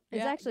list.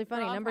 It's Yeah, actually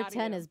funny. girl, I'm Number proud of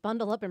 10 you. is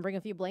bundle up and bring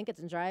a few blankets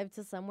and drive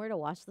to somewhere to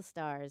watch the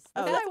stars.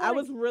 Oh, That's what I I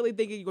wanna- was really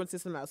thinking you're going to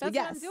say something else. That's but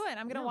yes. what I'm doing.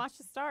 I'm gonna Yeah. watch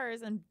the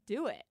stars and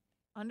do it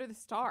under the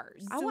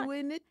stars. I want-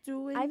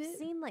 doing it. I've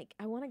seen like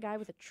I want a guy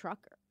with a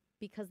trucker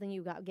because then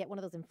you get one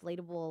of those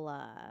inflatable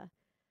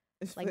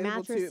like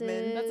Inflatable tube men.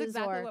 mattresses That's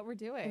exactly or what we're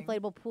doing.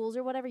 inflatable pools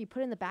or whatever. You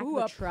put in the back Ooh,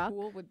 of a the truck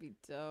pool would be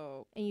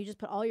dope. and you just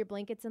put all your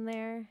blankets in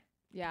there.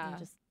 Yeah. And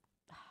just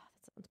that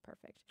sounds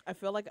perfect. I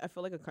feel like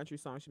a country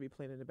song should be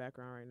playing in the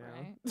background right now.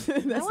 Right.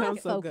 that I sounds want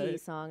a so folky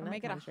good. song, Or not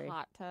make it country. a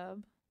hot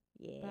tub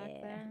Yeah.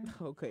 back there.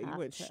 Okay, you Hot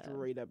went tub.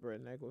 straight up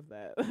redneck with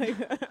that.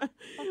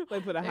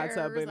 Like put a hot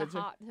tub There's in a the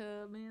hot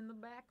tub in the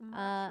back of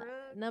my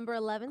truck. Number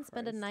 11,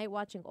 spend a Christ. night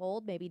watching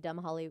old, maybe dumb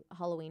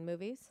Halloween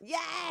movies.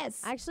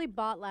 Yes. I actually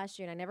bought last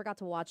year and I never got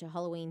to watch a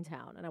Halloween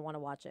Town and I want to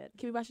watch it.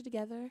 Can we watch it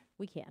together?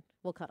 We can.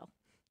 We'll cuddle.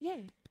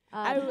 Yay.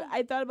 Uh,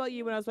 I thought about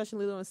you when I was watching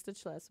Lilo and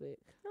Stitch last week.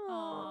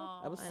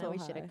 Aw. I was I know so we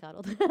should high. have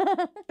cuddled.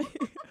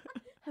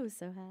 I was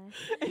so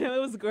high. It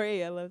was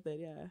great. I loved it.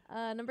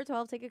 Yeah. Number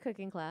 12, take a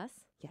cooking class.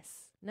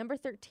 Yes. Number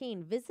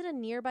 13, visit a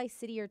nearby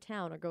city or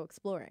town or go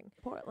exploring.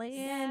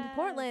 Portland.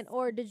 Portland.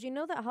 Or did you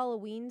know that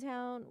Halloween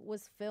Town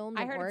was filmed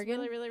I in heard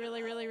Oregon? it's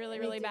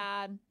really did.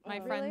 bad. My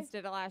Oh. friends Really?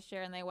 did it last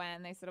year and they went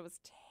and they said it was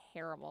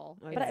terrible.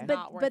 Okay. But, It's but,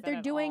 not worth but it they're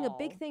at doing a all.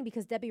 big thing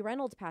because Debbie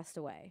Reynolds passed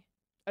away.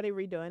 Are they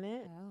redoing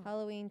it? Oh.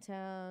 Halloween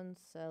Town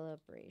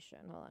celebration.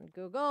 Hold on.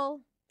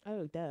 Google.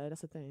 Oh, duh.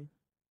 That's a thing.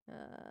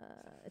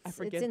 It's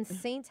forget. in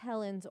St.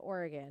 Helens,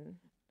 Oregon.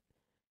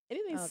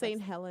 Anything Oh, St.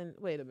 that's- Helen.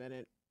 Wait a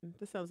minute.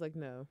 This sounds like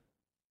no.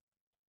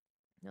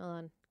 Hold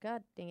on.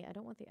 God dang it. I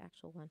don't want the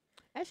actual one.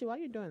 Actually, while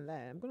you're doing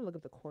that, I'm going to look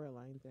up the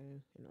Coraline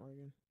thing in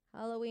Oregon.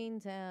 Halloween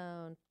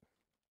Town.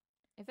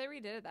 If they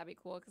redid it, that'd be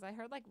cool because I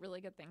heard like really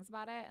good things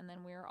about it. And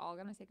then we were all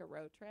gonna take a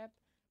road trip,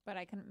 but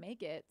I couldn't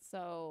make it,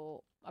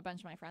 so a bunch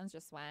of my friends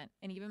just went.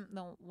 And even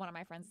though one of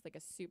my friends is like a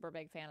super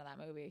big fan of that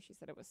movie, she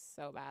said it was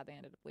so bad they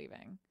ended up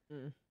leaving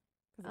Mm.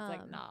 because it's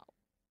like Um, not.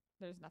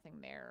 There's nothing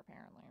there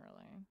apparently,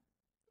 really.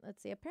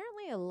 Let's see.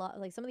 Apparently, a lot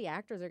like some of the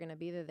actors are going to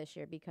be there this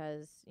year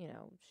because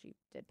she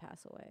did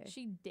pass away.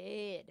 She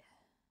did.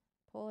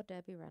 Poor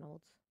Debbie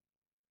Reynolds.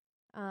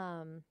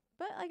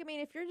 But like I mean,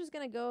 if you're just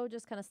gonna go,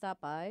 just kind of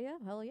stop by, yeah,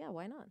 hell yeah,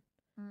 why not?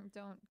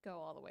 Don't go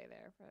all the way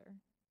there for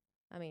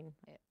I mean,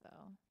 it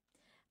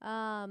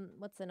though.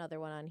 what's another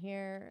one on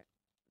here?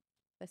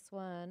 This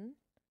one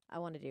I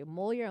want to do.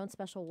 Mull your own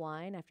special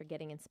wine after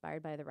getting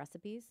inspired by the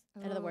recipes.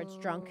 In other words,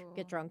 drunk.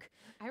 Get Oh. drunk.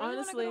 I really want to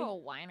Honestly- go to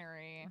a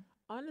winery.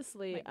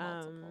 Honestly, Like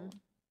multiple.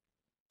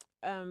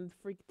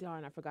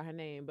 darn, I forgot her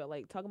name, but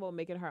like talk about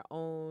making her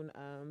own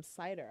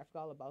cider. I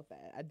forgot all about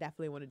that. I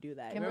definitely want to do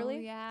that. Kimberly?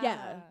 Remember? Yeah.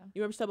 Yeah.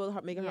 You remember stuff about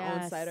her making her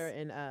own cider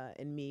Yes.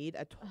 in mead?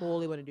 I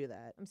totally want to do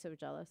that. I'm so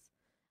jealous.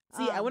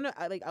 See, I want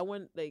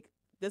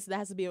this. That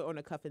has to be on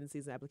a Cuffing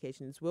season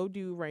applications. We'll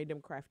do random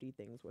crafty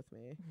things with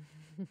me.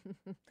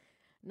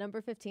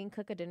 Number 15,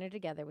 cook a dinner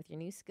together with your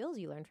new skills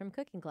you learned from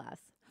cooking class.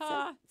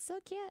 Ha, So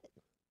cute.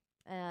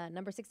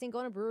 Number 16, go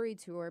on a brewery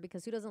tour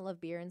because who doesn't love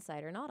beer and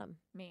cider in autumn?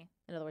 me.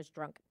 In other words,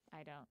 drunk.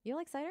 I don't. You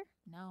like cider?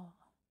 No.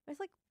 It's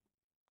like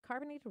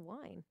carbonated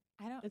wine.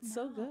 I don't. It's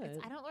so know. good.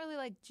 I don't really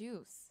like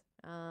juice.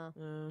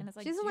 and it's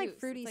like She doesn't like juice.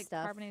 fruity it's like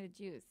stuff. carbonated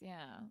juice.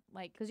 Yeah,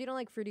 like Because you don't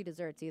like fruity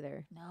desserts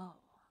either. no,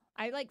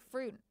 I like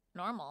fruit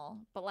normal,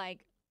 but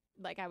like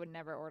I would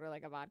never order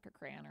like a vodka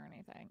cran or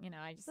anything. You know,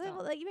 I just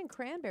don't. Like even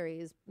cranberry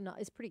is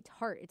pretty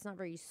tart. It's not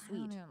very I sweet.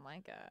 don't even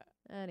like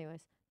it.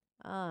 Anyways,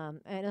 and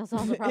it's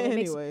also probably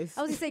makes. Anyways,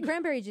 I was gonna say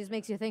cranberry juice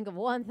makes you think of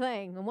one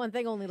thing and one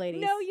thing only,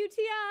 ladies. No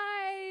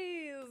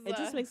UTIs. it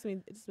just makes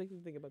me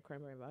think about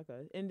cranberry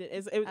vodka, and it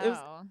was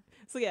Oh.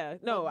 so yeah.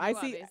 No, Well, I you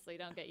see. obviously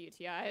don't get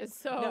UTIs,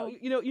 so No,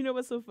 you know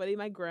what's so funny?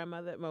 My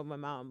grandmother, my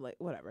mom, like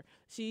whatever,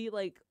 she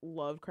like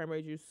loved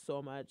cranberry juice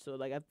so much. So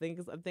like I think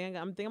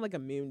I'm like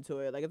immune to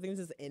it. Like I think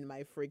it's just in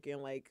my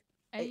freaking like.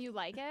 and you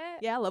like it?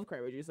 Yeah, I love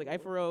cranberry juice. Like I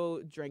for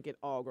real drank it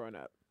all growing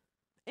up.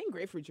 And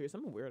grapefruit juice.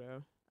 I'm a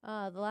weirdo.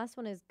 The last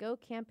one is go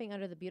camping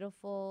under the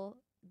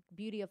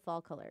beauty of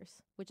fall colors,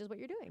 which is what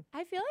you're doing.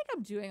 I feel like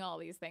I'm doing all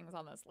these things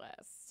on this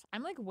list.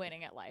 I'm like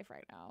winning at life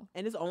right now.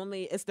 And it's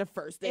the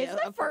first day. It's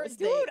the of first,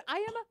 day. dude. I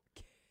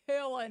am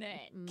killing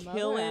it. Mother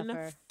Killing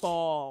effer.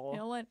 fall.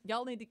 Killing.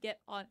 Y'all need to get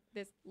on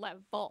this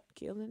level.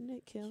 Killing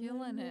it.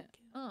 Killing it.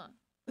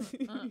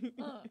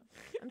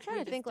 I'm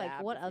trying to think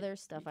like what other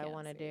stuff I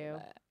want to do,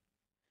 But.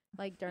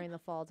 like during the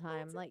fall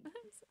time. Like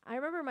I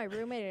remember my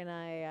roommate and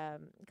I a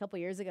couple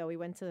years ago we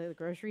went to the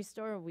grocery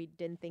store and we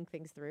didn't think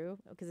things through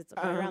because it's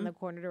right around the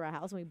corner to our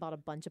house and we bought a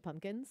bunch of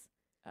pumpkins.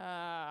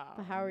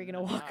 But how are we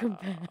gonna walk 'em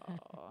back?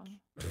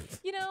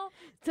 You know,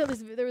 So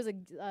there was a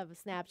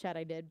Snapchat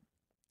I did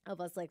of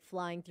us like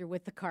flying through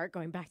with the cart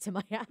going back to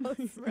my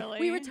house. Really?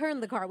 We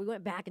returned the cart. We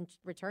went back and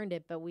returned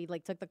it, but we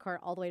like took the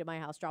cart all the way to my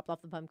house, dropped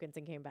off the pumpkins,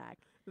 and came back.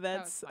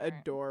 That's smart.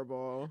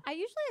 adorable. I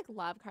usually like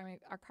love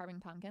carving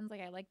pumpkins. Like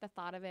I like the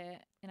thought of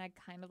it, and I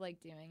kind of like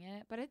doing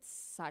it, but it's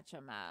such a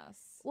mess.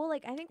 Well,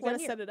 like I think You gotta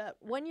set it up.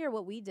 one year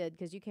what we did,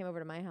 because you came over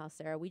to my house,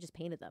 Sarah, we just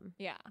painted them.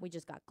 Yeah. We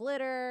just got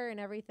glitter and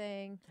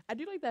everything. I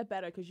do like that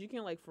better because you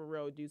can like for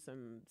real do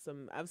some.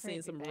 I've seen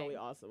Crazy some really things.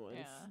 awesome ones.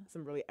 Yeah.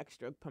 Some really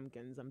extra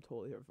pumpkins. I'm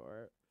totally here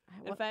for it.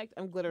 I In wa- fact,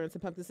 I'm glittering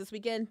some pumpkins this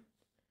weekend.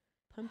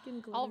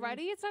 Pumpkin glitter.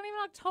 Already? It's not even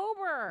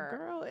October.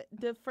 Girl,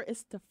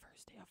 it's the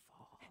first day of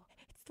fall.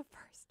 It's the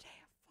first day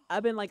of fall.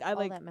 I've been like, all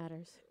that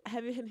matters.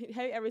 have you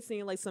ever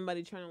seen like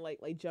somebody trying to like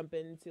jump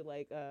into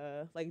like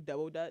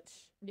double dutch?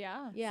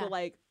 Yeah. Yeah. So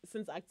like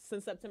since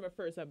September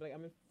 1st,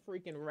 I'm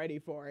freaking ready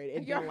for it.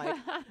 And You're then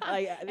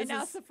this and now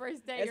is- it's the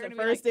first day. it's you're the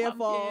gonna be first like, day of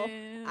fall.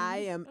 pumpkins. I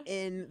am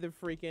in the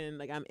freaking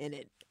like I'm in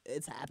it.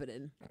 It's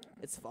happening.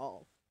 It's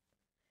fall.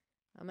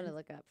 I'm gonna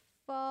look up.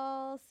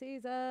 Fall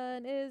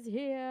season is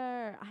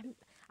here.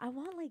 I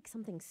want like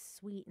something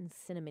sweet and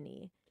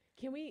cinnamony,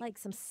 Can we like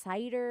some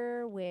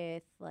cider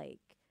with like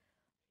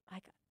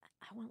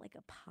I want like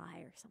a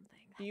pie or something.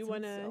 Do you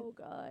want wanna- so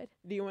good?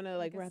 do you want to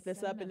like Like a wrap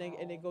this up and then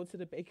cinnamon go to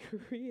the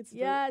bakery? It's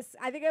Yes,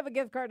 I think I have a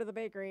gift card to the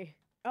bakery.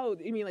 Oh,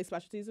 you mean like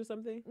specialties or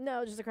something?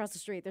 No, just across the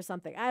street. There's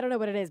something. I don't know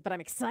what it is, but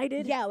I'm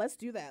excited. Yeah, let's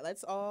do that.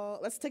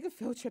 Let's take a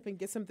field trip and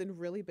get something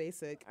really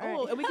basic. All right.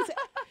 Oh, and we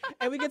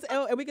can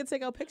and we can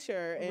take our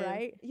picture. And,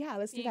 Right? Yeah,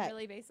 let's do Being that.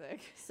 really basic.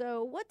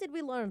 So what did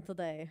we learn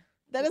today?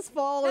 That is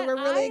fall, and That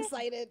we're really I-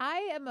 excited.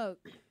 I am a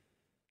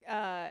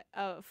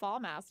fall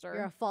master.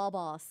 You're a fall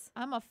boss.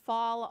 I'm a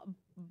fall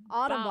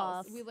Autumn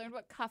boss. We learned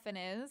what cuffing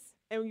is.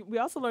 And we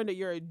also learned that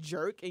you're a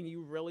jerk and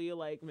you really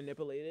like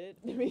manipulated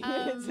me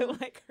into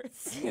like,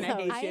 and I No.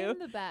 hate I you. am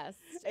the best.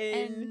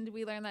 And- And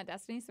we learned that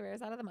Destiny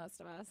swears out of the most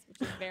of us,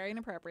 which is very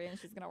inappropriate, and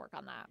she's gonna work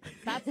on that.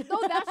 That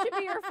should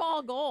be your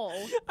fall goal.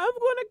 I'm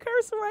gonna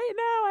curse right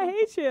now. I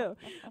hate you. All right,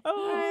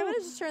 I'm Oh, gonna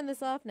just turn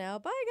this off now.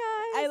 Bye,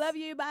 guys. I love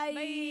you. Bye.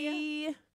 Bye.